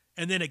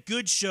 and then a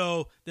good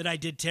show that I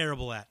did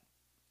terrible at.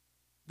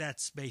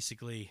 That's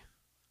basically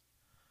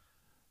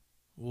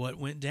what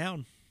went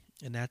down,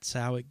 and that's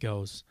how it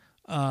goes.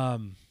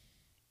 Let's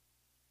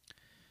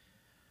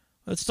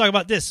talk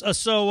about this.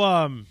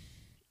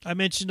 I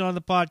mentioned on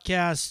the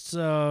podcast,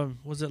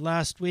 was it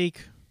last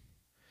week?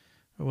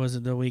 Or was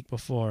it the week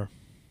before?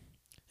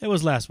 It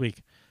was last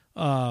week.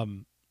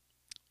 My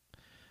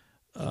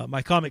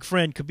comic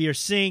friend Kabir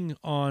Singh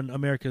on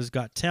America's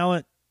Got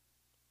Talent,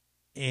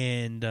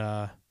 and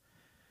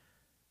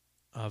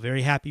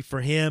very happy for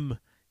him.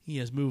 He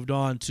has moved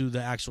on to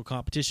the actual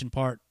competition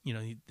part.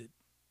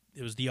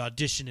 It was the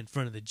audition in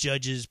front of the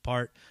judges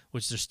part,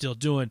 which they're still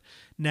doing.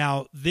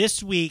 Now,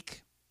 this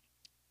week,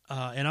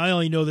 and I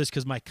only know this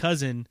because my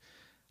cousin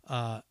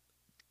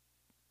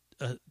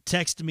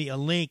texted me a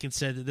link and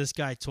said that this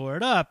guy tore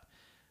it up.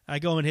 I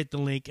go and hit the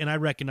link, and I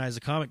recognize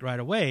the comic right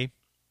away.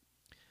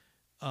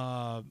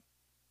 And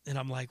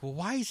I'm like, well,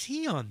 why is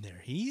he on there?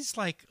 He's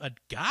like a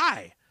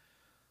guy.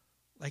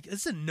 Like,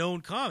 it's a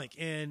known comic.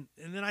 And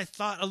then I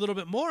thought a little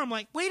bit more. I'm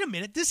like, wait a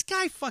minute. This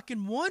guy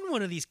fucking won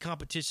one of these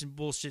competition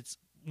bullshits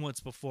once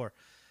before.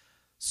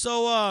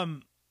 So,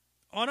 on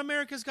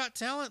America's Got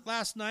Talent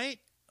last night,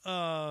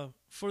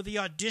 for the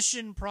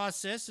audition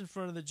process in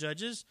front of the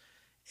judges,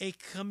 a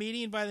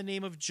comedian by the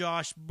name of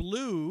Josh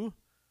Blue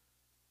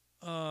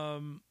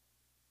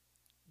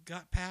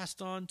got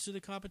passed on to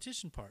the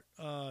competition part.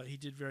 He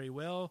did very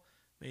well,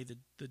 made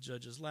the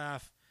judges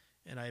laugh,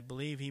 and I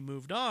believe he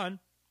moved on.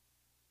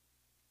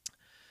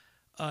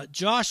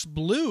 Josh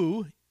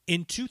Blue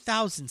in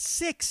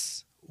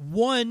 2006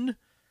 won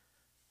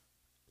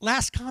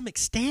Last Comic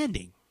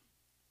Standing.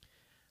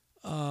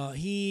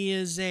 He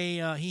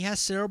has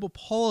cerebral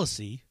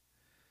palsy.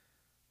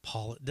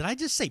 Did I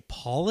just say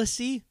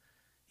policy?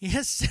 He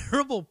has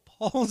cerebral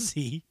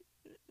palsy.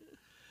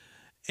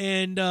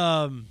 And,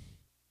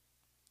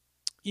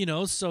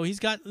 so he's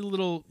got a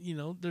little,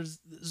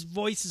 his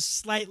voice is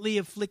slightly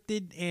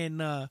afflicted,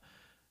 and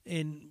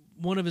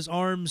one of his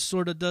arms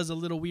sort of does a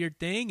little weird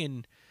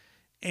thing,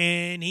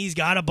 and he's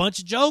got a bunch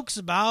of jokes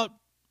about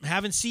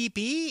having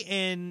CP,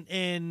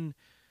 and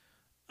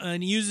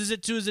he uses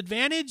it to his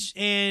advantage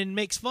and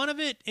makes fun of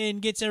it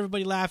and gets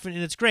everybody laughing,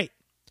 and it's great.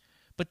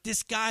 But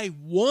this guy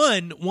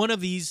won one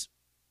of these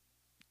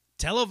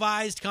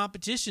televised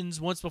competitions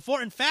once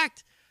before. In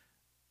fact,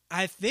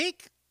 I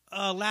think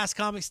Last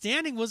Comic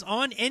Standing was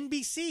on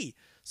NBC.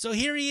 So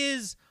here he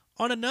is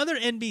on another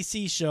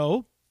NBC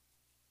show,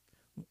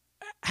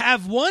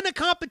 have won a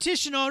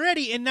competition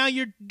already, and now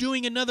you're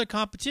doing another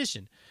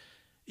competition.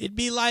 It'd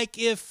be like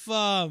if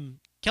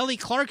Kelly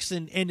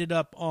Clarkson ended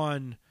up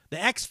on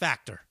the X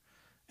Factor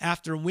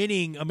after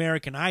winning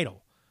American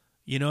Idol.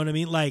 You know what I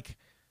mean? Like,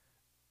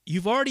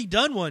 you've already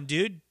done one,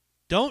 dude.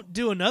 Don't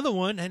do another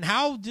one. And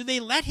how do they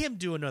let him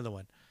do another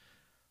one?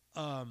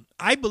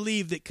 I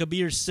believe that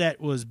Kabir's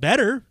set was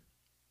better.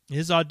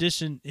 His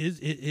audition, his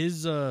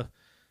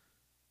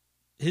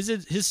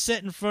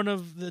set in front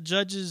of the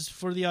judges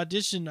for the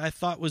audition, I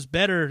thought was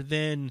better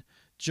than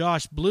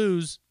Josh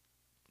Blue's.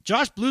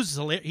 Josh Blue's is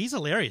hilarious. He's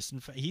hilarious. In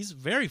fact, he's a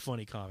very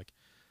funny comic.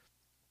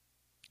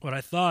 But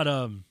I thought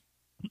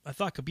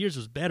Kabir's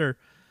was better,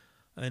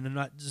 and I'm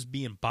not just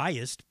being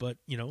biased, but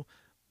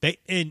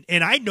and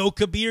I know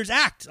Kabir's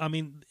act. I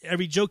mean,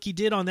 every joke he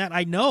did on that,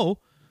 I know.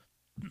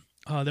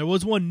 There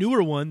was one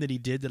newer one that he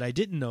did that I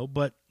didn't know,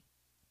 but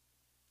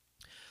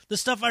the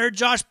stuff I heard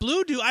Josh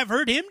Blue do, I've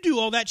heard him do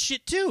all that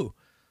shit too.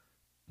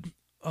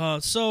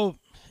 So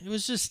it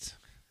was just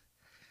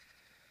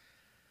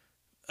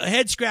a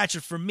head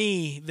scratcher for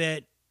me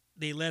that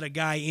they let a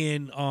guy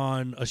in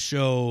on a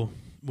show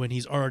when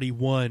he's already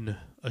won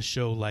a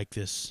show like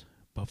this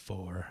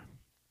before.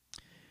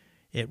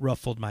 It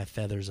ruffled my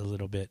feathers a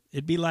little bit.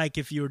 It'd be like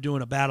if you were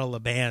doing a battle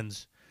of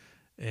bands,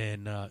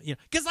 and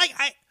because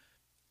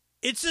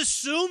it's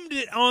assumed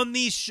that on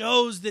these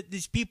shows that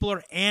these people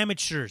are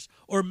amateurs,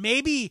 or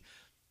maybe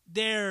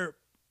they're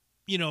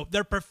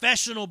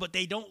professional, but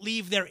they don't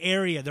leave their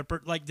area. They're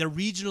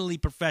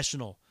regionally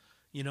professional.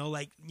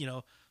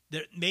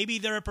 Maybe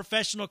they're a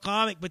professional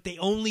comic, but they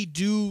only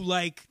do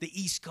like the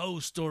East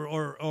Coast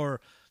or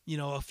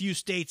a few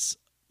states,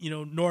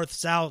 north,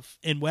 south,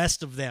 and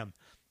west of them.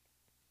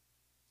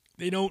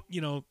 They don't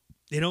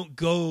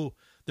go.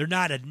 They're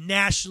not a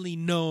nationally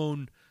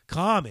known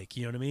comic.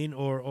 You know what I mean?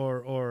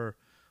 Or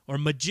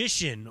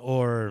magician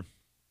or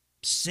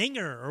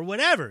singer or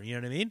whatever. You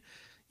know what I mean?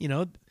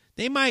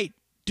 They might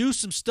do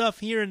some stuff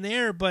here and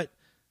there, but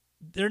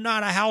they're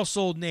not a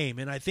household name.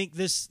 And I think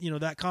this,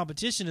 that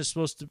competition is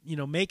supposed to,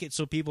 make it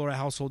so people are a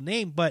household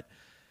name. But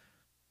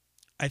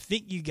I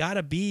think you got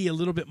to be a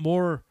little bit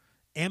more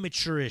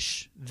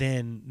amateurish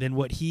than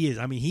what he is.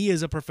 I mean, he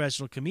is a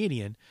professional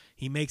comedian.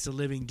 He makes a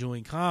living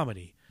doing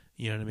comedy.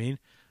 You know what I mean?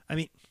 I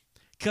mean,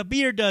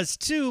 Kabir does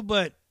too,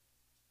 but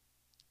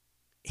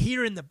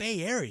here in the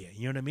Bay Area,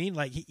 you know what I mean?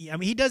 Like,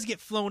 he does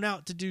get flown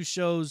out to do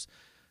shows,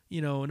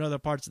 in other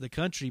parts of the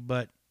country,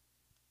 but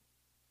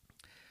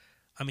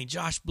I mean,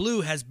 Josh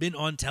Blue has been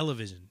on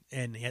television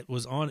and it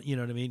was on, you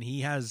know what I mean?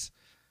 He's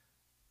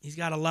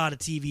got a lot of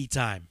TV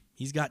time.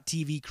 He's got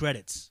TV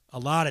credits, a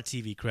lot of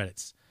TV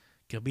credits.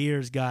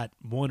 Kabir's got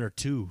one or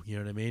two, you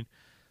know what I mean?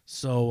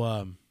 So,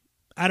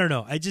 I don't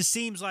know. It just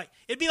seems like,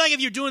 it'd be like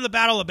if you're doing the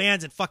Battle of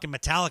Bands and fucking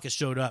Metallica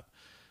showed up.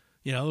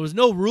 There was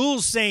no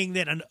rules saying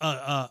that an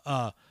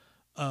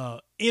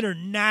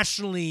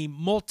internationally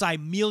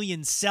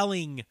multi-million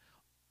selling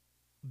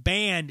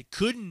band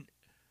couldn't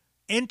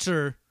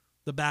enter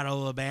the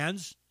Battle of the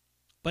Bands,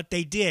 but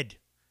they did.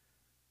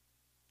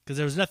 Because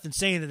there was nothing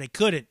saying that they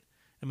couldn't.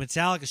 And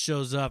Metallica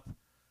shows up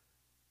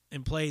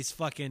and plays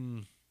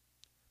fucking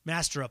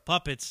Master of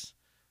Puppets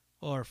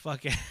or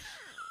fucking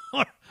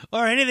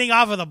or anything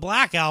off of the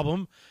Black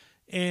Album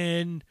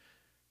and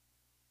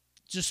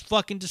just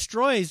fucking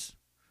destroys.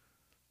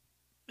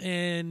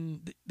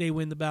 And they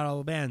win the Battle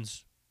of the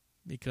Bands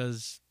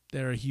because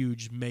they're a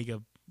huge,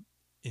 mega,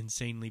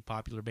 insanely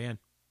popular band.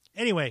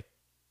 Anyway,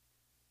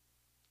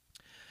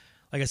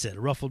 like I said, it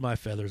ruffled my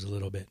feathers a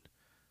little bit.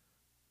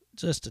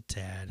 Just a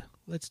tad.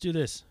 Let's do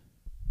this.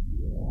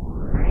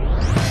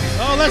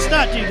 Oh, let's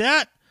not do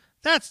that.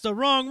 That's the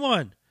wrong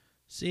one.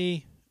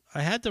 See,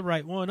 I had the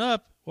right one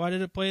up. Why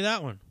did it play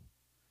that one?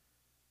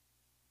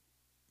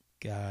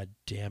 God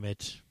damn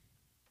it.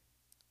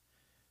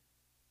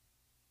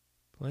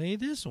 Play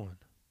this one.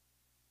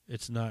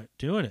 It's not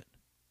doing it.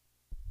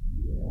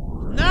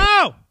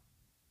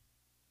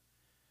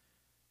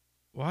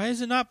 Why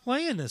is it not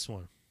playing this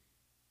one?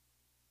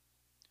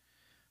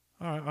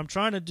 All right, I'm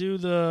trying to do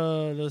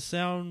the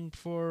sound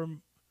for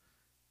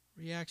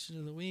reaction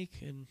of the week,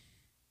 and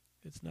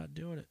it's not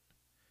doing it.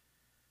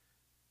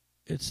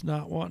 It's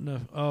not wanting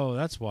to. Oh,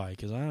 that's why,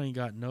 because I ain't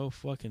got no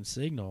fucking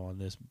signal on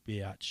this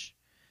biatch.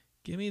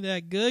 Give me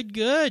that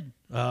good.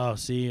 Oh,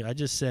 see, I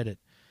just said it.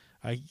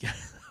 A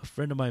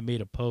friend of mine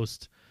made a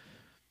post.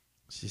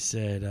 She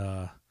said,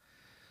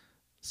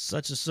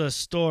 such and such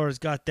store has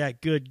got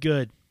that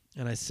good.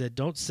 And I said,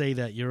 don't say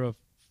that. You're a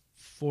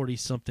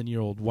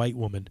 40-something-year-old white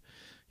woman.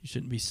 You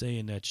shouldn't be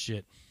saying that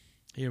shit.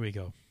 Here we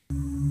go.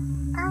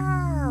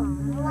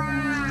 Oh,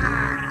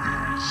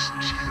 wow.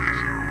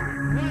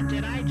 What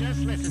did I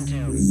just listen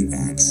to?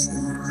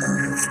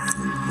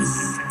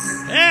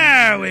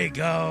 There we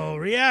go.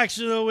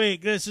 Reaction of the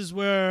week. This is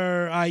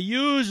where I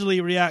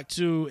usually react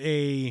to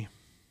a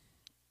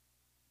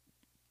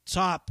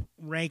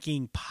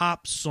top-ranking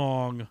pop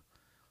song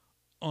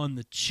on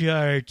the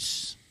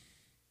charts.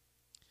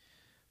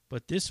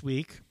 But this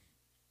week,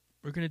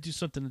 we're going to do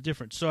something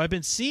different. So I've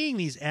been seeing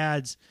these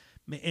ads,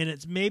 and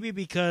it's maybe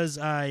because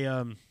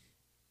I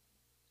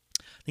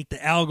think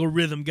the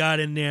algorithm got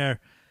in there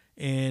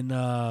and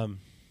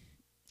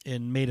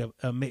made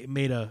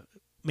a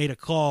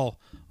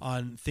call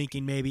on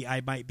thinking maybe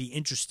I might be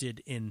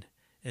interested in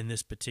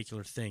this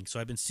particular thing. So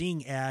I've been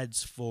seeing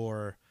ads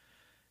for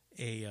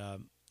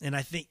and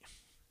I think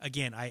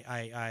again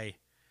I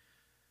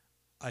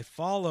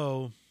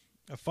follow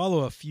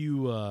a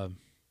few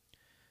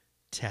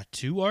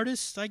tattoo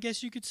artists, I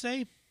guess you could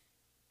say,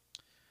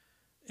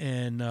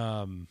 and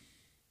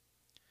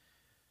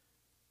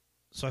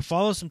so I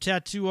follow some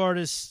tattoo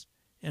artists,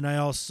 and I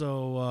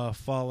also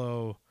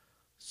follow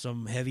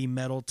some heavy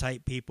metal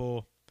type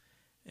people,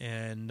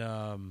 and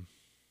of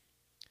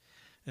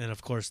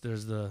course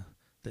there's the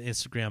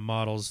Instagram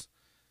models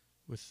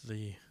with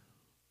the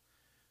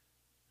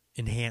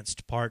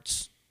enhanced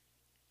parts,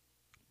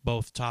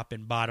 both top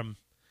and bottom,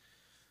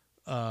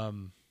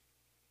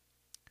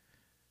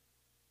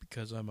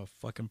 because I'm a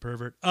fucking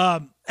pervert.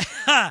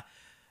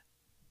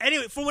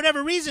 Anyway, for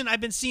whatever reason, I've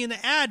been seeing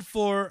the ad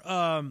for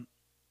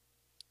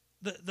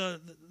the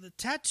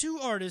tattoo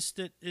artist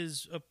that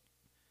is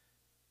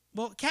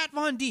Kat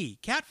Von D.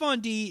 Kat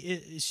Von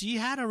D. She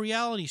had a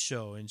reality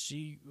show, and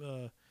she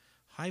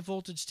High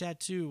Voltage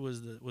Tattoo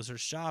was her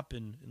shop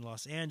in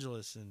Los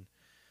Angeles, and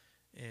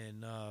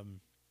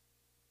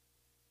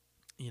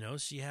you know,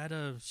 she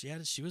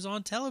was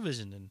on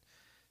television, and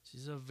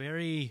she's a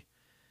very,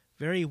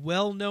 very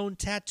well-known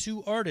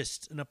tattoo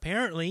artist, and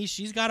apparently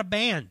she's got a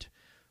band,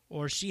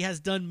 or she has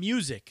done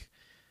music.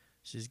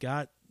 It's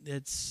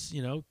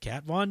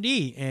Kat Von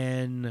D,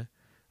 and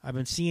I've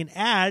been seeing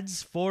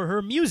ads for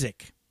her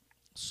music.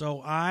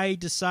 So I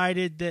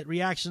decided that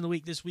Reaction of the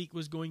Week this week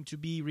was going to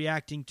be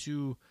reacting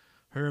to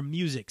her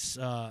musics.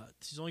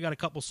 She's only got a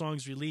couple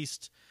songs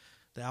released.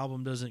 The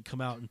album doesn't come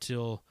out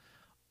until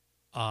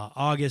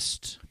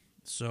August.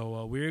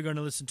 So we're going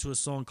to listen to a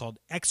song called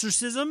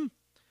Exorcism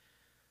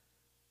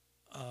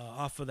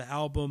off of the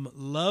album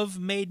Love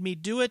Made Me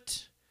Do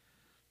It.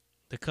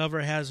 The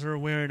cover has her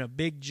wearing a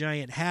big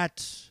giant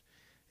hat,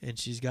 and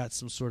she's got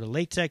some sort of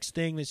latex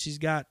thing that she's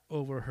got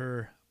over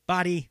her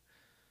body.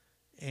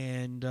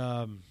 And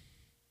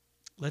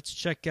let's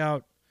check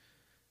out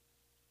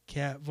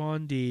Kat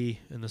Von D,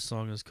 and the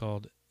song is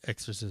called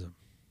Exorcism.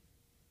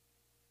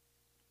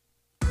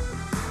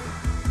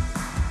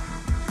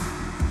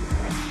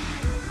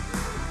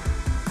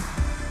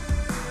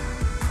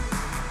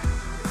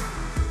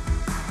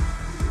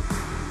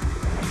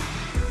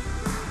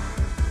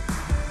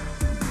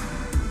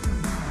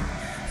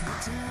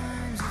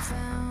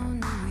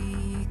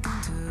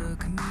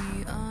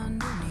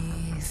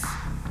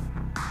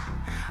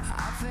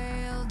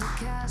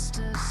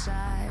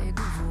 Aside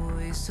the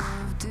voice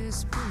of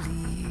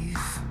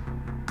disbelief.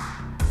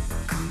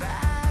 Come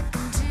back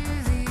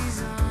into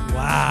these arms.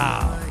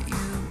 Wow.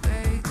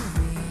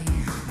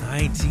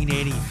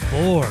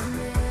 1984.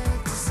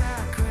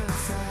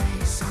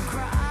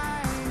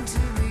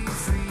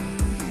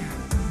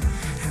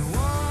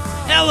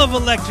 Hell of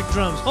electric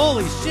drums.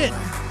 Holy shit.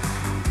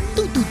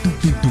 Doo, doo, doo,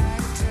 doo, doo.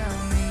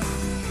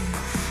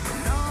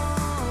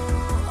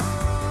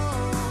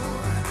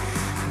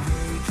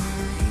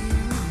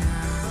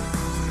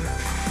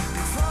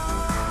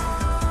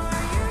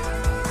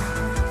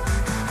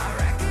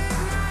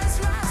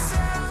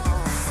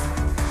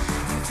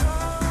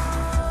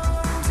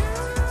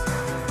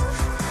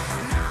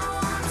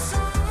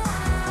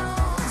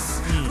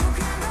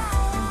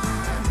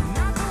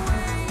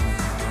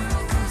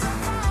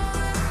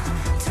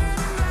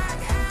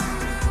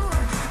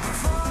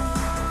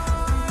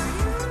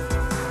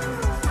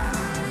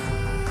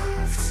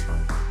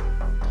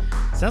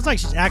 Sounds like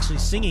she's actually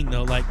singing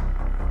though, like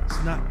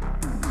it's not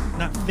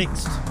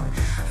fixed.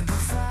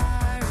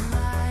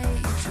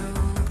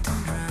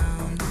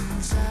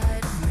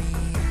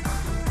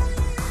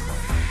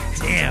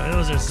 Damn,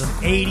 those are some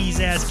 80s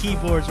ass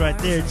keyboards right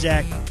there,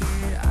 Jack.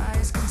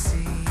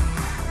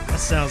 That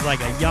sounds like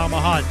a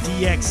Yamaha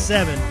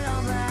DX7.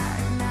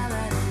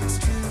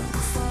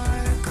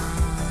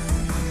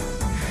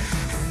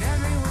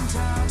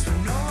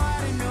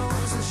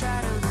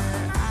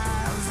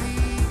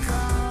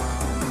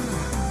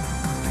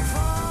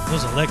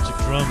 Those electric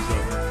drums,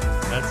 though.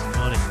 That's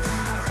funny.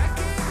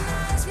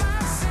 recognize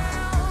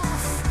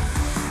myself.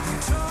 You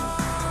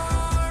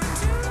tore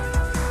into.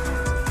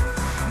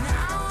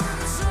 Now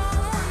I'm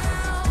someone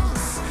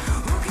else who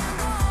can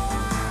go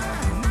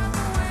on, not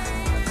the way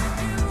you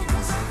do.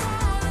 'Cause I'm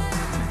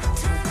falling,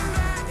 turning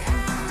back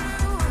and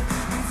blue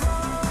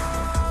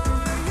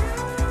before you.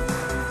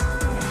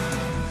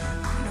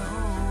 No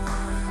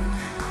one,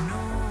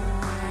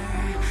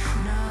 nowhere,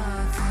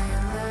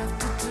 nothing left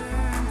to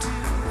turn to.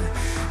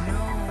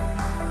 No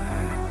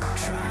more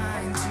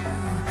trying to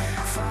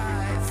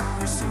fight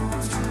for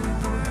souls to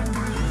burn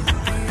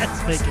through.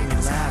 That's making me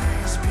laugh.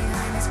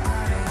 Behind his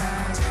clouded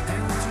eyes,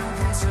 there was no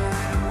place to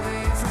hide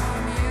away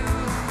from you.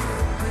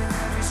 With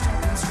every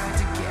step and stride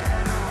to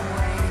get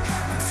away,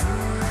 my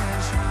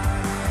foolish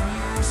heart and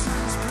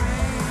useless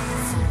brain.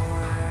 For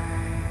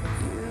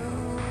you,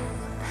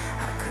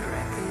 I could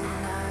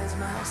recognize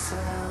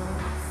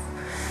myself.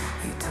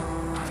 You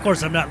told Of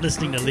course, I'm not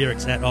listening to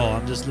lyrics at all.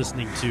 I'm just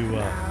listening to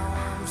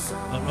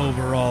an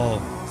overall,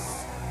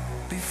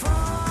 the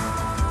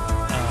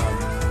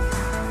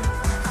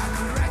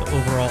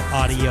overall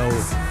audio.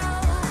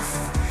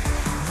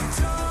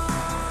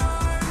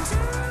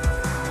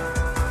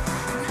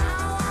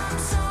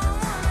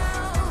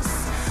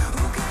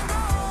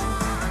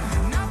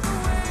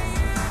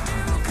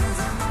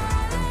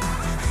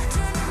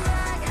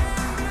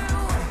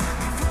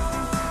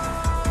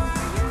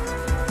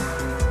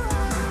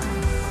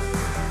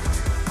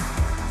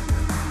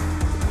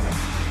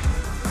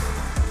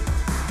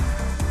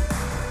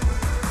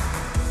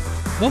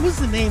 What was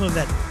the name of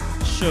that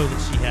show that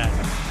she had?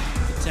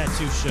 The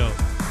tattoo show.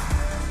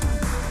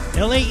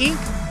 L.A. Ink?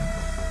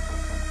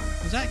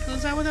 Was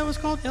that what that was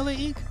called? L.A.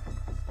 Ink?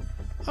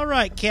 All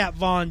right, Kat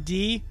Von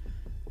D.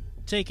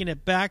 Taking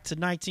it back to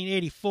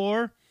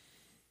 1984.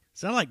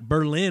 Sound like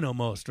Berlin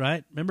almost,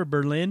 right? Remember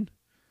Berlin?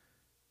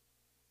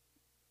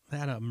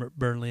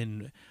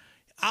 Berlin.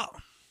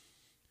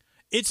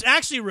 It's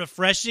actually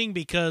refreshing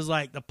because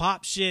like the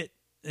pop shit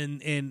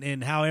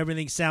and how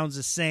everything sounds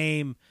the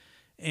same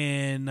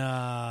and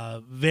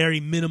very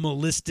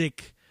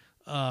minimalistic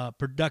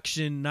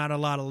production, not a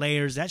lot of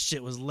layers. That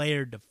shit was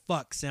layered to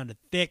fuck. Sounded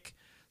thick,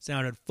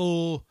 sounded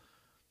full,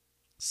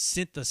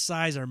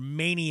 synthesizer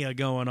mania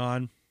going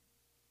on.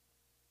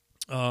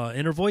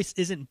 And her voice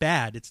isn't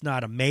bad. It's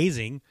not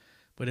amazing,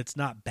 but it's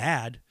not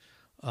bad.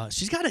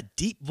 She's got a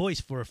deep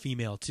voice for a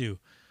female too.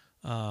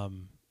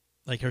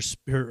 Like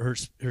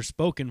her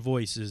spoken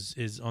voice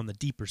is on the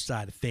deeper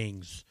side of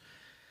things.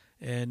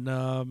 And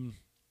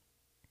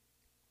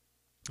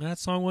that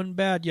song wasn't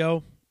bad,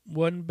 yo.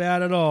 Wasn't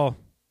bad at all.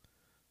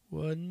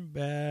 Wasn't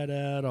bad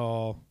at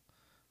all.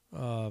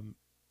 I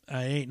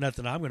ain't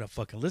nothing I'm gonna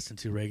fucking listen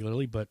to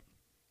regularly, but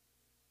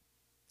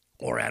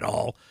or at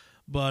all.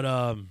 But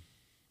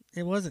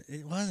it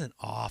wasn't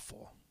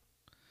awful.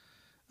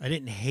 I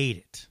didn't hate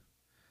it.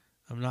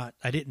 I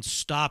didn't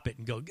stop it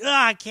and go,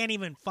 I can't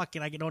even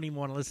fucking, I don't even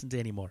want to listen to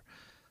it anymore.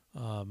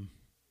 But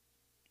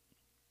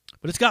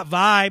it's got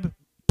vibe.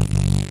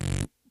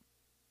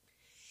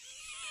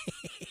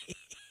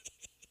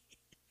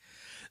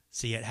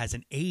 See, it has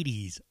an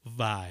 80s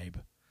vibe.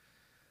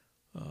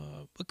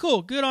 But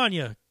cool, good on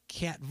you,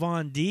 Kat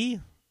Von D.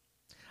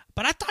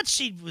 But I thought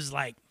she was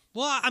like,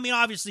 well, I mean,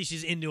 obviously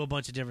she's into a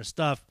bunch of different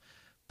stuff.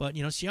 But,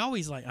 you know, she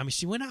always like, I mean,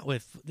 she went out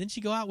with, didn't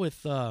she go out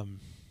with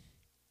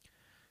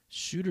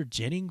Shooter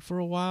Jennings for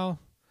a while?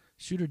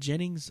 Shooter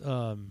Jennings,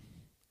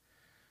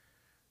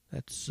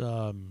 that's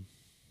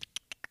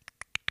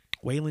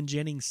Waylon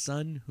Jennings'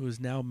 son, who is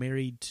now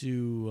married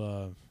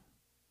to,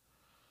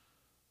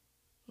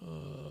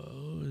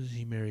 who is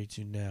he married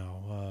to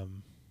now?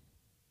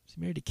 Is he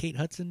married to Kate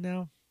Hudson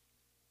now?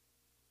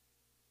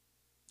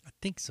 I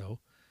think so.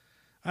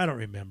 I don't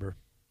remember.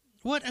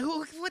 What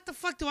the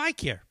fuck do I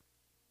care?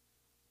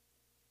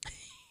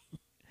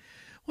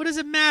 What does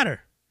it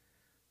matter?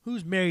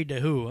 Who's married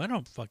to who? I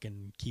don't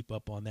fucking keep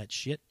up on that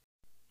shit.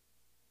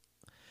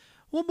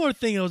 One more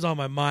thing that was on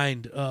my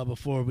mind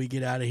before we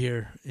get out of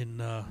here, and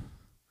I'll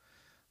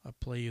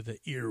play you the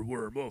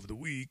earworm of the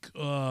week.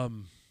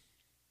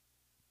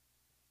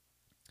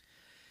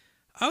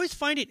 I always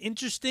find it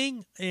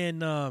interesting,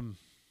 and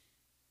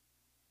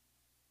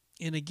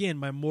again,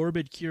 my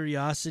morbid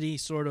curiosity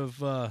sort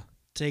of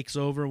takes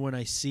over when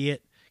I see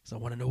it, because I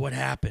want to know what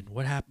happened.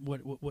 What happened?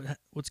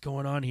 What's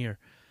going on here?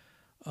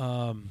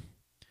 When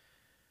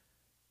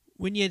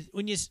you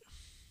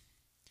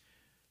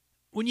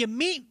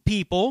meet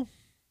people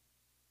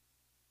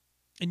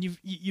and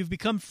you've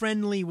become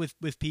friendly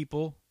with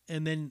people,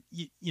 and then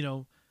you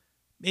know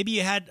maybe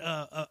you had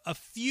a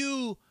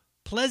few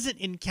pleasant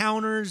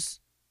encounters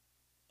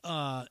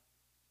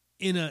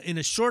in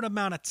a short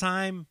amount of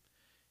time,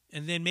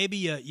 and then maybe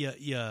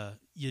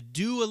you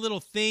do a little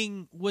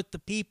thing with the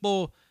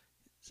people,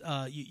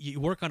 you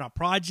work on a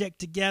project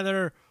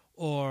together,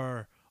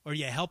 or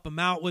you help them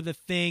out with a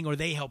thing, or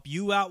they help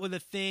you out with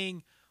a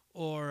thing,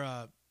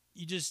 or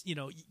you just,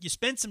 you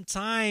spend some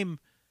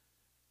time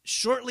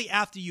shortly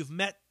after you've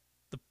met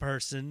the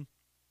person,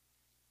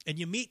 and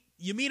you meet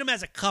them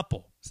as a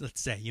couple, So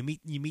let's say you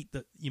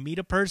meet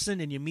a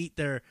person and you meet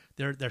their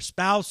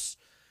spouse,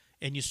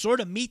 and you sort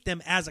of meet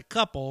them as a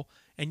couple,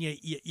 and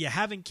you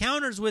have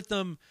encounters with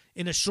them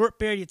in a short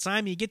period of time,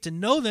 and you get to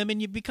know them,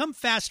 and you become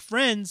fast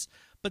friends,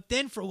 but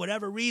then for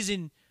whatever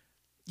reason,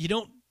 you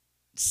don't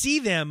see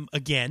them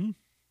again,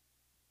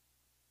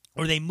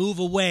 or they move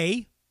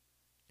away,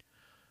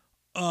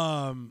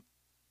 and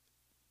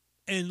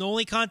the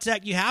only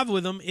contact you have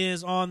with them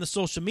is on the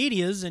social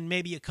medias, and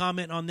maybe you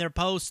comment on their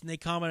posts, and they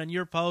comment on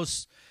your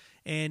posts,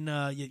 and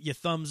you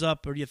thumbs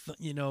up, or you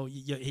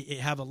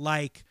have a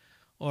like,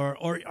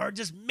 or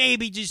just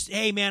maybe just,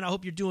 hey man, I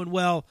hope you're doing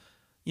well.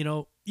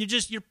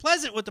 You're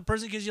pleasant with the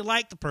person because you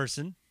like the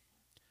person.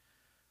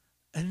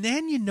 And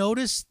then you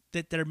notice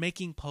that they're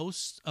making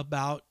posts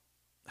about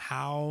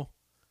how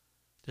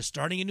they're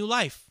starting a new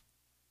life.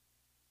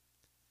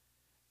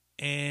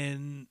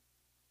 And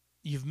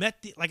you've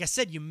met, like I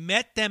said, you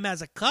met them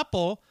as a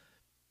couple,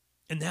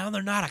 and now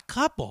they're not a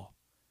couple.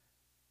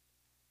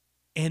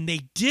 And they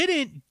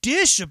didn't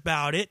dish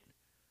about it,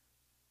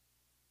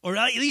 or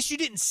at least you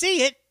didn't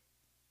see it.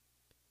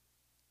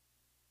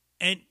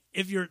 And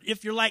if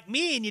you're like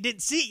me and you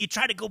didn't see it, you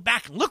try to go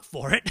back and look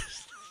for it,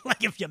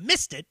 like if you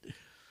missed it,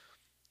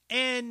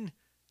 and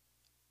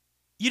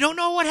you don't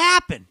know what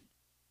happened.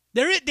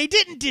 They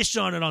didn't dish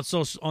on it on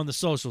the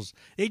socials.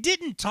 They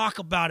didn't talk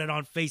about it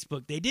on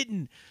Facebook. They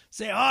didn't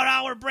say, "Oh,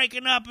 now we're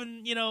breaking up,"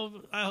 and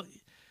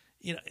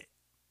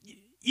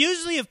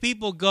usually if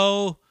people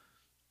go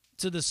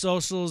to the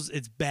socials,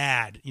 it's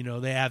bad.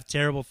 They have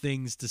terrible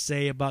things to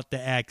say about the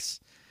ex,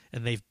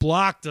 and they've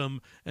blocked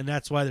them, and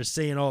that's why they're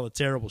saying all the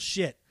terrible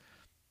shit.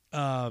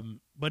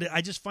 But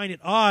I just find it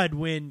odd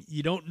when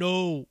you don't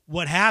know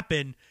what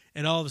happened,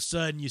 and all of a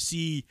sudden you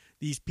see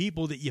these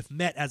people that you've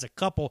met as a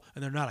couple,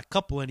 and they're not a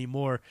couple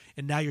anymore,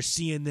 and now you're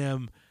seeing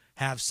them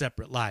have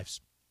separate lives.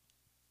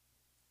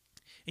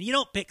 And you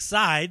don't pick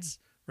sides,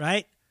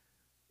 right?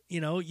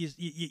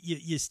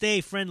 You stay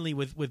friendly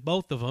with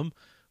both of them,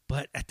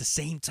 but at the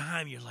same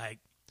time you're like,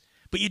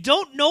 but you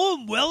don't know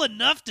them well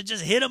enough to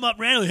just hit them up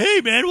randomly.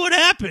 Hey, man, what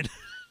happened?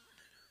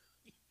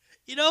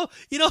 You don't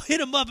hit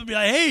them up and be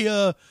like,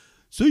 hey,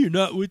 so you're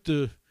not with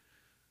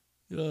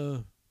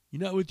you're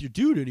not with your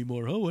dude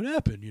anymore, huh? What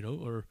happened?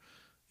 Or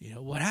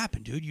what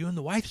happened, dude? You and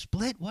the wife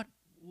split? What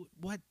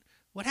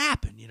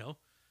happened?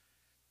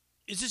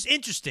 It's just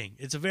interesting.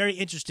 It's a very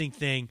interesting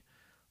thing.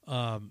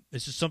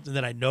 It's just something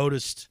that I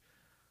noticed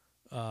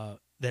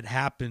that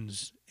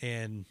happens,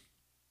 and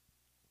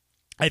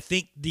I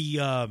think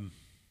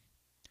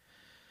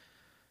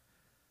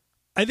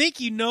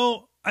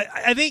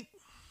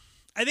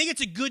I think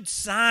it's a good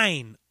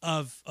sign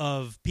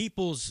of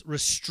people's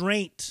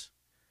restraint,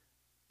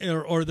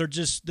 or they're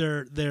just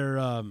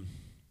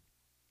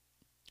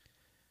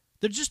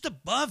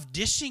above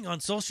dishing on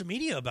social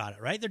media about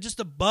it, right? They're just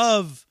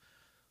above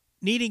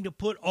needing to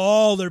put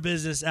all their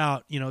business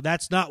out.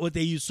 That's not what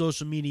they use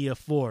social media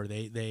for.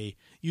 They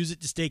use it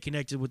to stay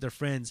connected with their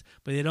friends,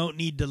 but they don't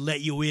need to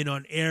let you in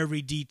on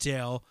every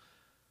detail.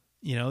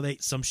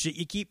 Some shit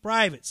you keep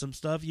private, some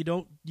stuff you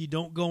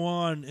don't go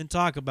on and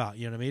talk about.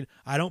 You know what I mean?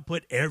 I don't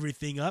put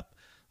everything up.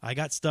 I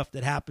got stuff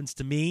that happens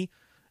to me.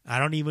 I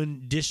don't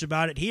even dish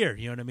about it here.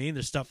 You know what I mean?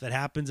 There's stuff that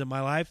happens in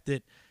my life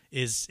that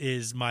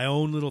is my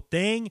own little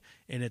thing,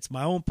 and it's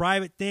my own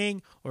private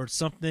thing, or it's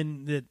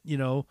something that,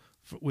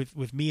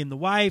 with me and the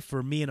wife,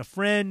 or me and a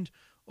friend,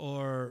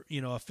 or,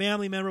 a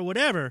family member,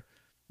 whatever,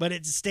 but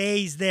it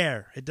stays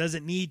there. It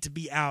doesn't need to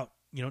be out.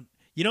 You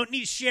don't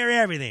need to share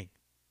everything,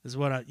 is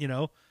what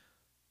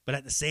but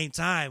at the same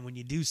time, when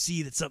you do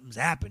see that something's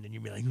happened, and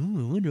you'll be like, I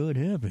wonder what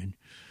happened.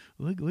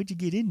 What'd you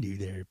get into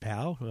there,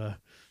 pal?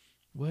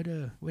 What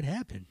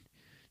happened?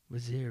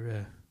 Was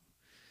there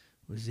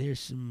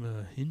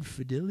some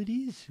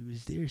infidelities?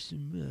 Was there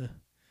some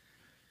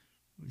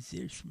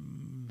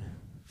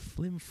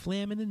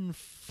flamming and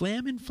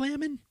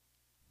flamming?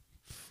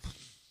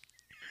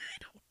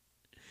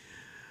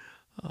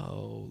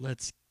 Oh,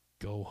 let's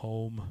go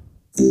home.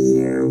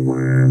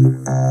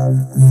 Earworm of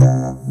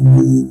the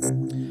week.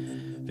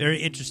 Very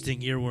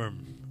interesting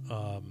earworm.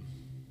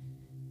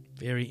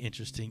 Very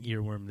interesting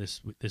earworm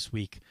this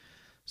week.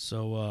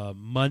 So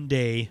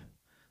Monday,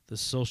 the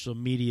social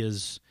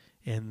medias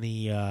and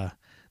the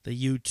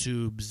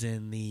YouTubes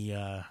and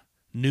the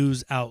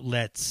news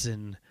outlets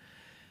and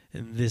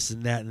this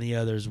and that and the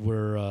others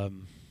were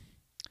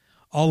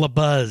all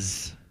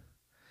abuzz.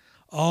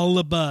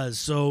 All abuzz.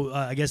 So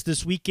I guess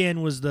this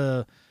weekend was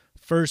the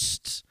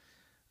first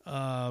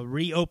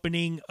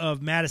reopening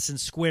of Madison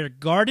Square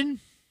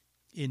Garden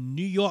in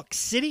New York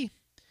City,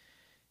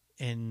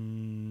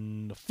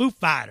 and the Foo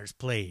Fighters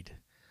played.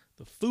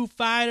 The Foo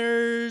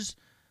Fighters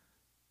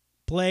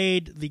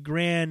played the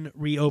grand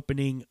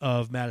reopening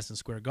of Madison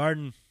Square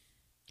Garden.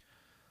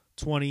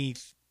 20+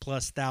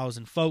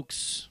 thousand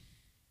folks,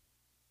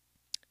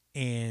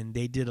 and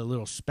they did a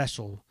little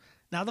special.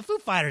 Now, the Foo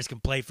Fighters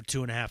can play for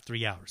 2.5,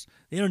 3 hours.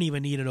 They don't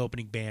even need an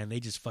opening band. They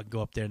just fucking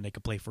go up there and they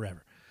can play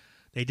forever.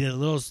 They had a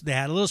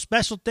little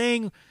special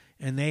thing,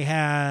 and they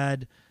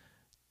had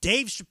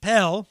Dave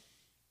Chappelle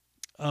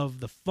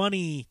of the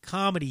funny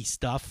comedy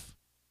stuff,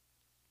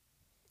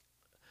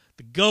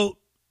 the GOAT,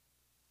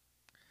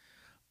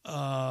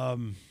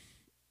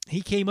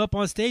 he came up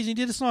on stage and he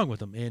did a song with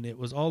them, and it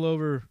was all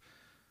over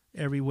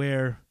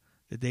everywhere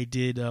that they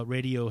did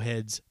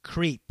Radiohead's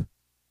Creep.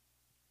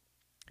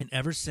 And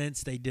ever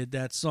since they did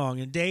that song,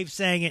 and Dave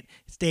sang it,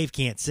 Dave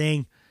can't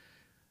sing.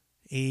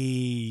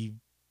 He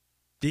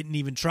didn't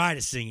even try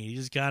to sing it. He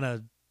just kind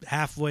of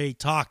halfway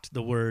talked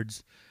the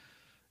words.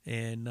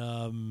 And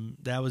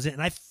that was it.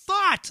 And I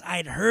thought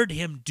I'd heard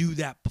him do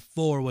that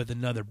before with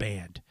another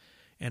band.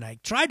 And I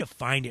tried to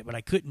find it, but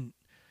I couldn't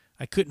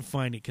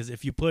find it, because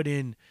if you put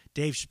in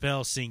Dave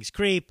Chappelle sings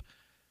Creep,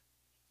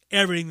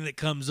 everything that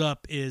comes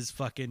up is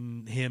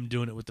fucking him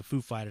doing it with the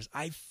Foo Fighters.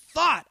 I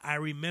thought I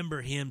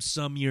remember him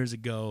some years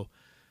ago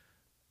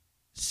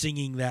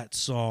singing that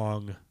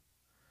song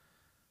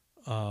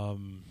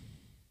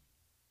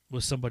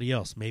with somebody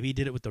else. Maybe he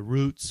did it with the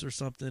Roots or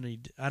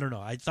something. I don't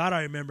know. I thought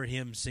I remember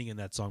him singing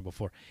that song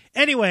before.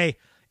 Anyway,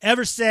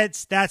 ever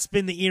since, that's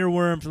been the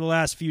earworm for the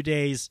last few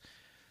days.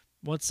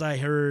 Once I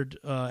heard,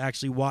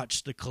 actually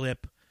watched the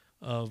clip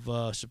of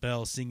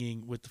Chappelle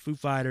singing with the Foo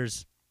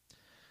Fighters,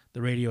 the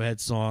Radiohead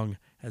song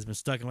has been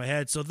stuck in my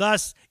head. So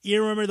thus,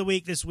 earworm of the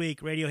week this week,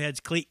 Radiohead's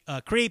Creep.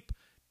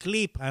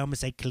 I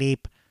almost say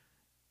Cleep.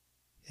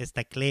 It's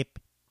the Cleep.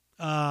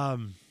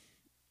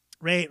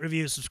 Rate,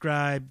 review,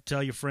 subscribe,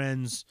 tell your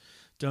friends,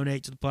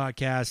 donate to the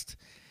podcast,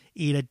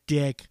 eat a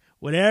dick,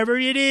 whatever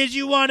it is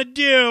you want to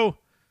do.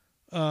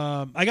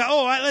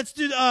 Let's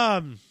do,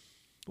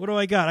 what do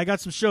I got? I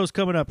got some shows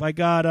coming up. I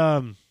got,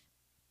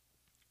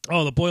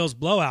 the Boyles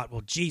Blowout.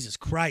 Well, Jesus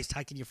Christ,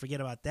 how can you forget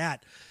about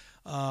that?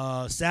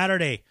 This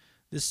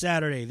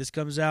Saturday. This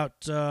comes out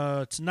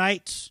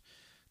tonight,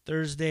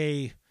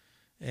 Thursday,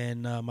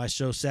 and my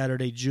show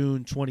Saturday,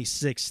 June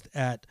 26th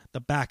at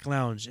the Back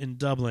Lounge in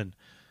Dublin,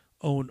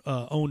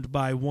 owned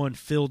by one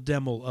Phil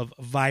Demmel of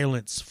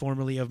Violence,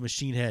 formerly of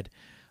Machine Head.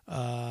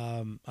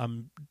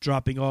 I'm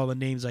dropping all the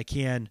names I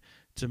can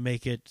to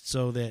make it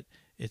so that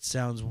it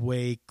sounds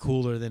way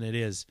cooler than it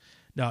is.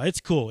 No,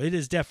 it's cool. It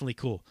is definitely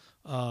cool.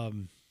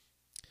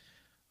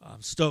 I'm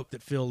stoked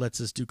that Phil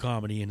lets us do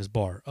comedy in his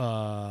bar.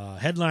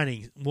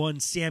 Headlining one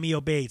Sammy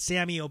Obeid.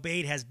 Sammy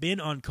Obeid has been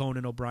on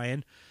Conan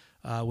O'Brien,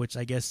 which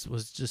I guess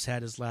was just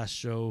had his last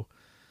show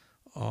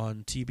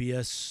on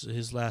TBS.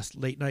 His last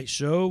late night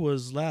show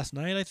was last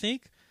night, I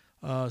think.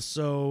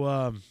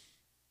 Sammy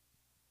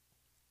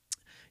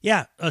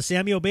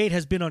Obeid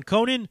has been on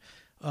Conan.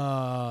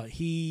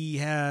 He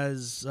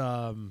has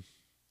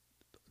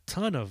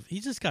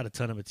he's just got a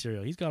ton of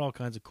material. He's got all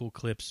kinds of cool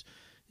clips.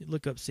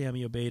 Look up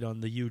Sammy Obeid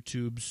on the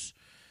YouTubes.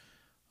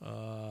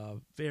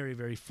 Very,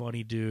 very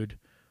funny dude.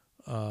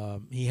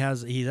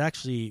 He's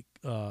actually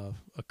a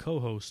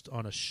co-host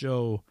on a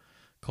show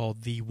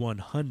called The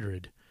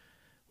 100,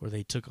 where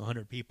they took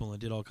 100 people and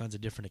did all kinds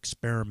of different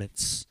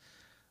experiments,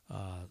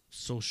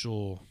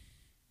 social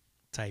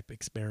type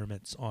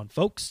experiments on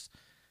folks,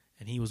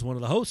 and he was one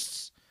of the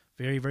hosts.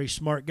 Very, very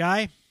smart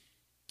guy.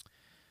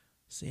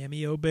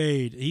 Sammy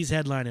Obeid. He's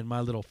headlining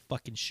my little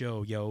fucking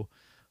show, yo.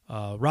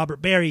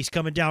 Robert Barry's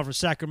coming down from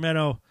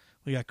Sacramento.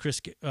 We got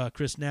Chris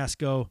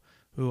Nasco,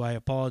 who I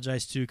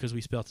apologize to because we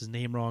spelled his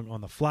name wrong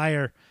on the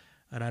flyer,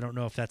 and I don't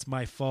know if that's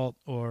my fault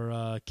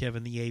or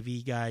Kevin the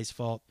AV guy's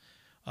fault.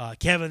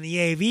 Kevin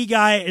the AV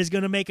guy is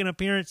going to make an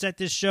appearance at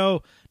this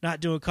show, not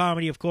doing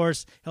comedy, of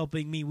course,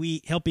 helping me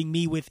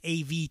with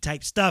AV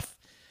type stuff.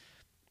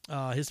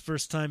 His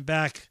first time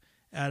back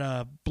at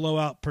a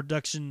Blowout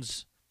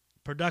Productions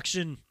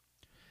production.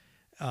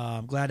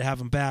 I'm glad to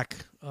have him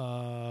back.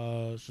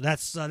 So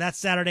that's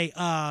Saturday,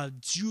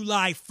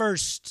 July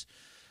 1st.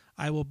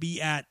 I will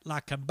be at La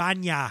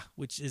Cabaña,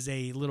 which is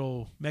a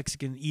little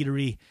Mexican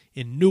eatery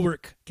in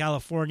Newark,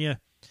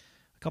 California,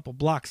 a couple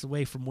blocks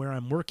away from where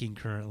I'm working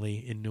currently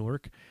in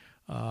Newark.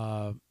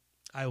 I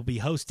will be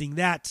hosting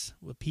that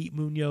with Pete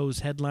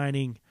Munoz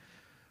headlining.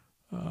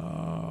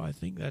 I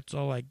think that's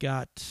all I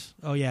got.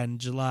 Oh yeah, in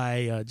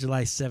July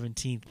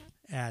 17th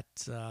at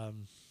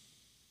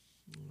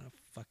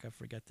I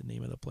forgot the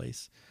name of the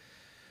place.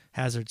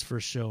 Hazard's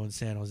first show in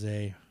San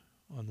Jose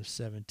on the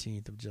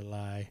 17th of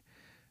July.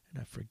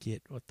 And I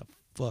forget what the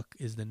fuck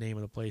is the name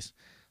of the place.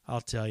 I'll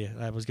tell you.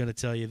 I was going to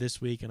tell you this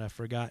week, and I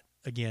forgot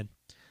again.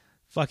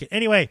 Fuck it.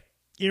 Anyway,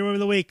 earworm of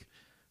the week,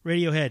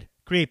 Radiohead,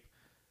 Creep.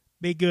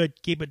 Be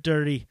good, keep it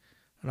dirty,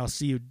 and I'll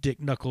see you dick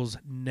knuckles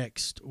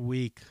next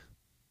week.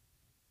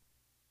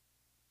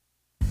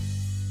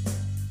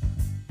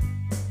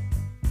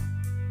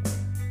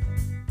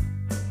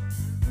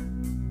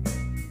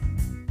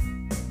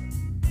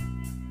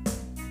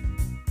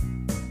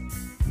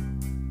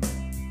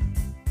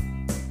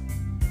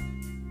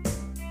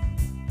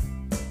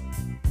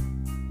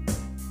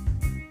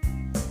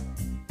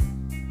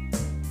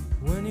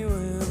 When you were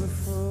here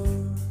before,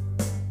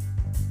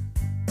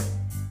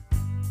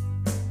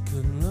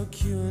 couldn't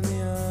look you in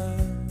the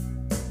eye.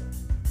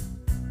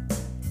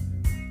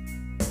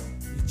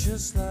 You're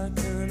just like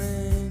an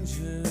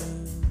angel.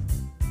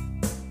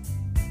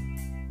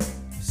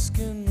 Your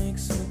skin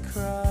makes me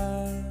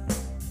cry.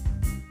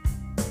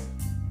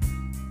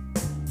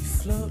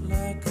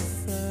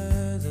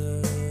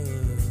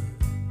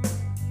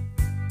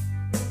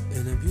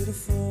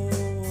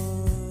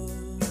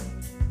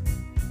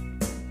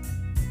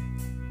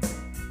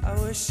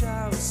 wish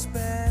I was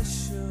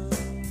special.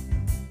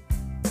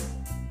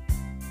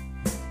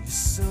 You're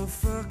so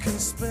fucking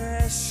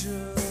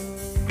special.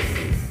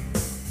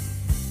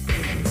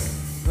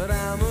 But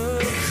I'm a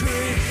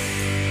creep.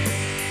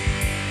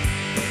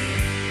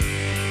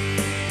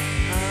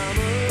 I'm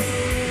a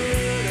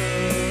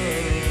widow.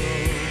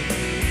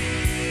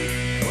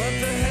 What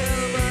the hell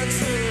am I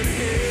doing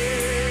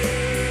here?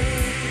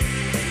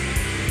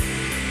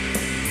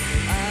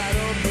 I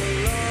don't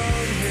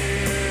belong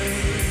here.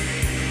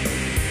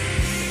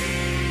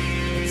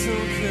 I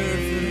don't care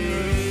if it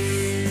hurts.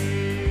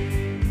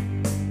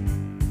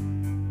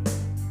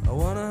 I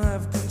wanna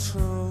have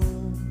control.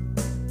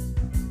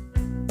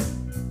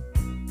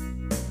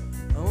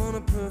 I want a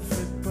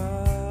perfect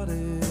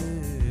body.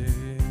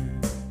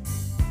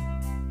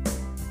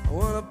 I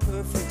want a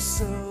perfect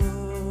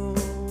soul.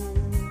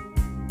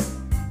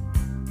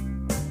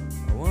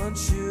 I want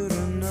you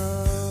to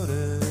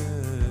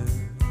notice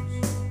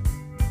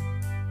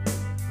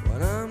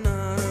when I'm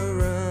not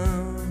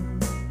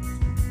around.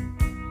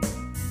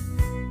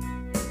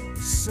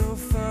 You're so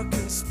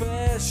fucking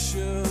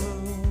special.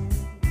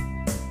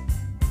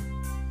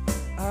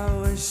 I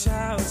wish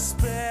I was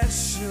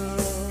special.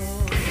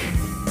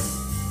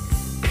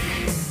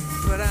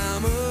 But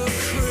I'm a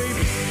creep.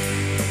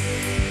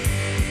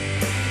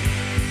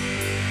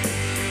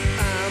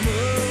 I'm a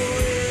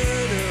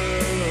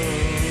widow.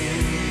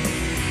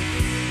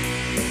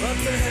 What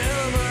the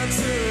hell am I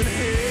doing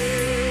here?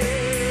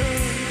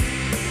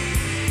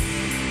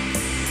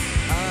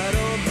 I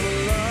don't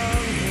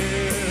belong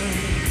here.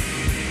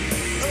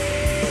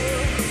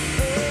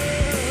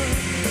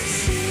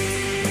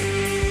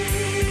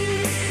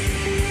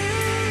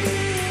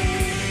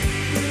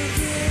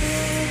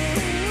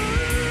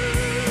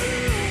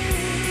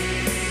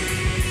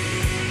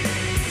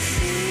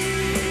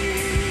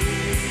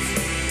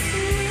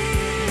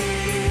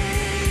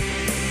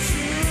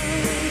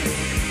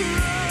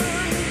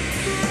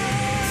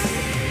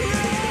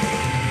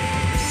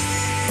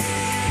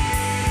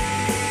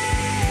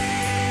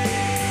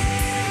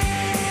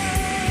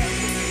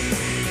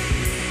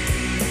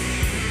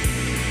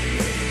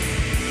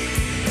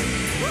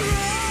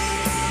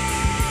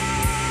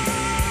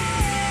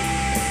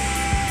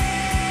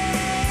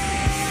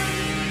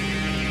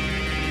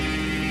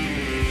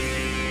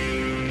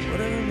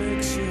 Whatever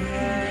makes you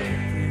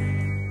happy,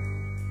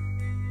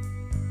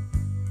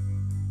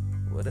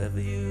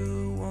 whatever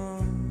you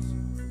want.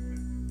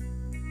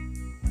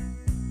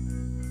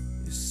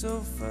 You're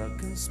so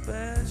fucking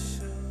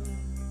special.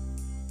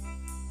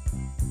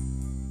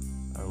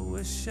 I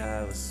wish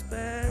I was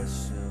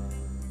special,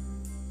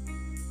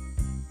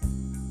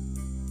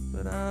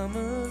 but I'm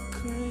a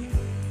creep.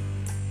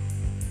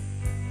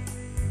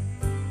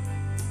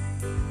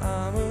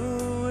 I'm a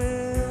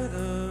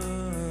widow.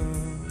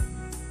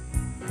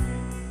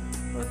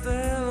 What the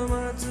hell am I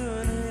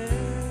doing here?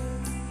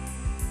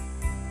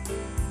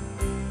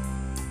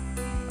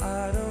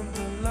 I don't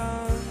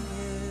belong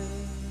here.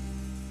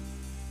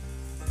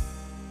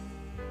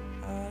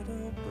 I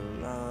don't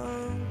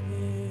belong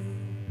here.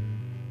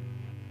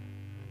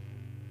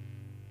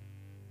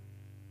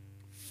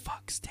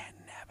 Fuck Stan